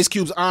 Ice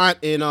Cube's aunt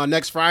in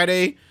Next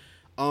Friday.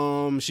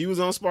 She was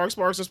on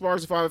Sparks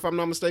if I'm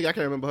not mistaken. I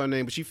can't remember her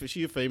name, but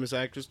she a famous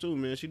actress too,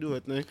 man. She do her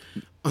thing.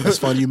 It's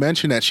funny you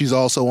mentioned that. She's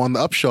also on the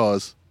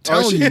Upshaws.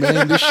 Telling you,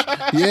 man.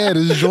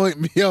 This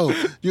joint, yo,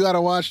 you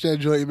gotta watch that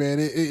joint, man.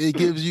 It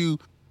gives you,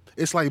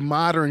 it's like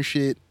modern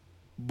shit,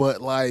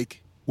 but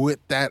like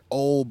with that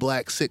old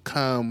black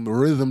sitcom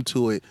rhythm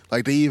to it.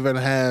 Like they even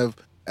have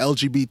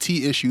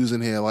LGBT issues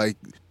in here. Like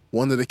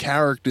one of the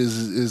characters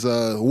is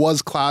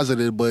was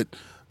closeted but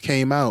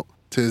came out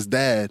to his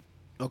dad.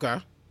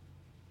 Okay.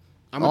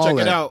 I'm gonna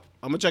check it out.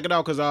 I'm gonna check it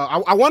out because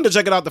I wanted to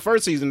check it out the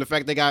first season. The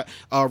fact they got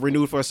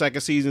renewed for a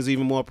second season is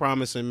even more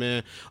promising,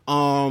 man.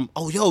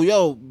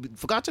 Yo,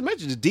 forgot to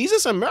mention,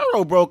 Desus and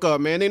Mero broke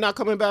up, man. They not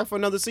coming back for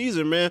another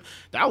season, man.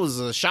 That was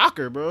a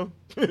shocker, bro.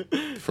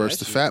 First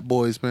the Fat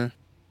Boys, man.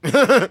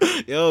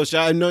 Yo,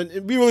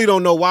 we really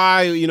don't know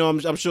why. You know,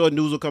 I'm sure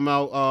news will come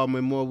out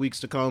in more weeks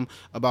to come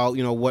about,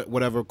 you know,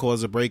 whatever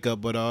caused the breakup.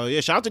 But yeah,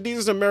 shout out to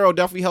Desus and Mero.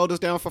 Definitely held us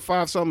down for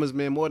 5 summers,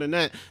 man. More than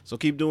that. So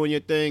keep doing your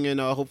thing,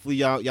 and hopefully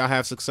y'all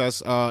have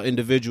success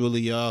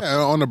individually. Yeah,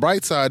 on the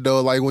bright side,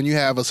 though, like when you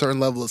have a certain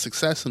level of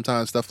success,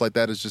 sometimes stuff like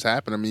that is just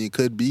happening. I mean, it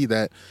could be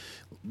that,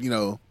 you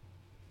know,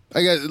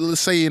 I guess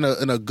let's say in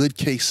a good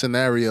case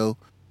scenario,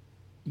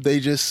 they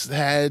just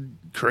had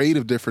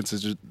creative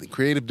differences,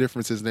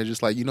 and they're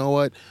just like, you know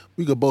what,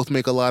 we could both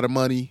make a lot of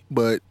money,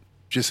 but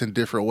just in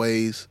different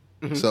ways.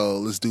 Mm-hmm. So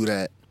let's do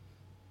that.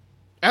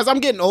 As I'm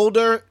getting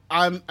older,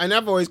 and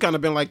I've always kind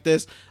of been like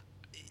this.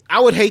 I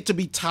would hate to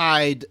be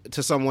tied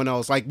to someone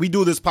else. Like, we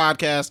do this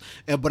podcast,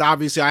 but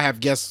obviously I have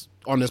guests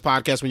on this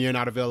podcast when you're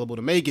not available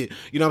to make it.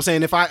 You know what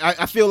I'm saying? If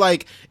I feel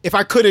like if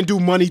I couldn't do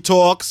money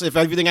talks, if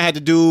everything I had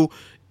to do,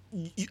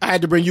 I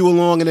had to bring you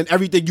along, and then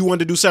everything you wanted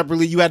to do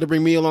separately, you had to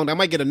bring me along. That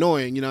might get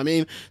annoying, you know what I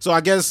mean? So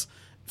I guess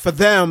for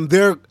them,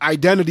 their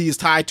identity is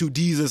tied to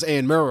Desus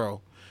and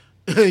Mero.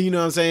 You know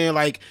what I'm saying?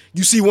 Like,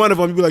 you see one of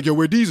them, you be like, yo,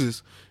 where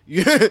Desus?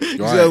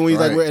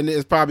 Right. And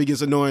it probably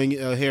gets annoying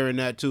hearing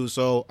that too.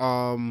 So,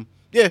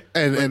 yeah.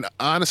 And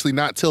honestly,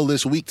 not till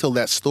this week, till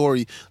that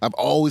story, I've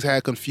always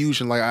had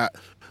confusion. Like,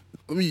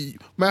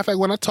 matter of fact,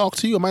 when I talk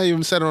to you, I might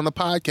even said it on the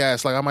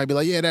podcast. Like, I might be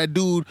like, yeah, that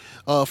dude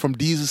from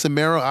Desus and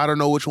Mero, I don't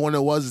know which one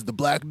it was. Is the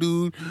black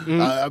dude?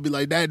 Mm-hmm. I'll be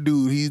like, that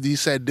dude, he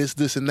said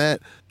this, and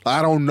that.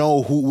 I don't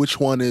know which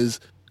one is,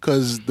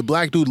 because the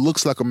black dude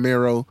looks like a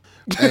Mero,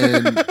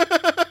 and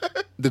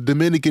the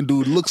Dominican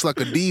dude looks like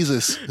a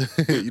Desus,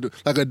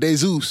 like a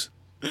Desus.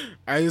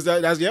 I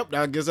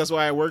guess that's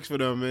why it works for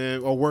them,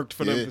 man, or worked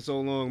for them for so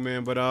long,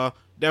 man. But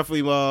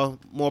definitely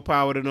more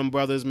power to them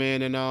brothers,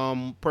 man.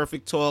 And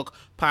Perfect Talk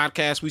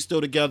podcast, we still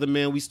together,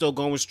 man. We still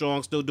going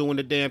strong, still doing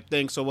the damn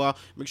thing. So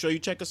make sure you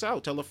check us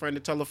out. Tell a friend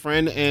to tell a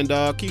friend. And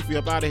Keith, we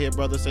up out of here,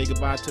 brother. Say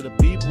goodbye to the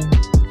people.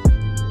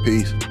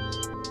 Peace.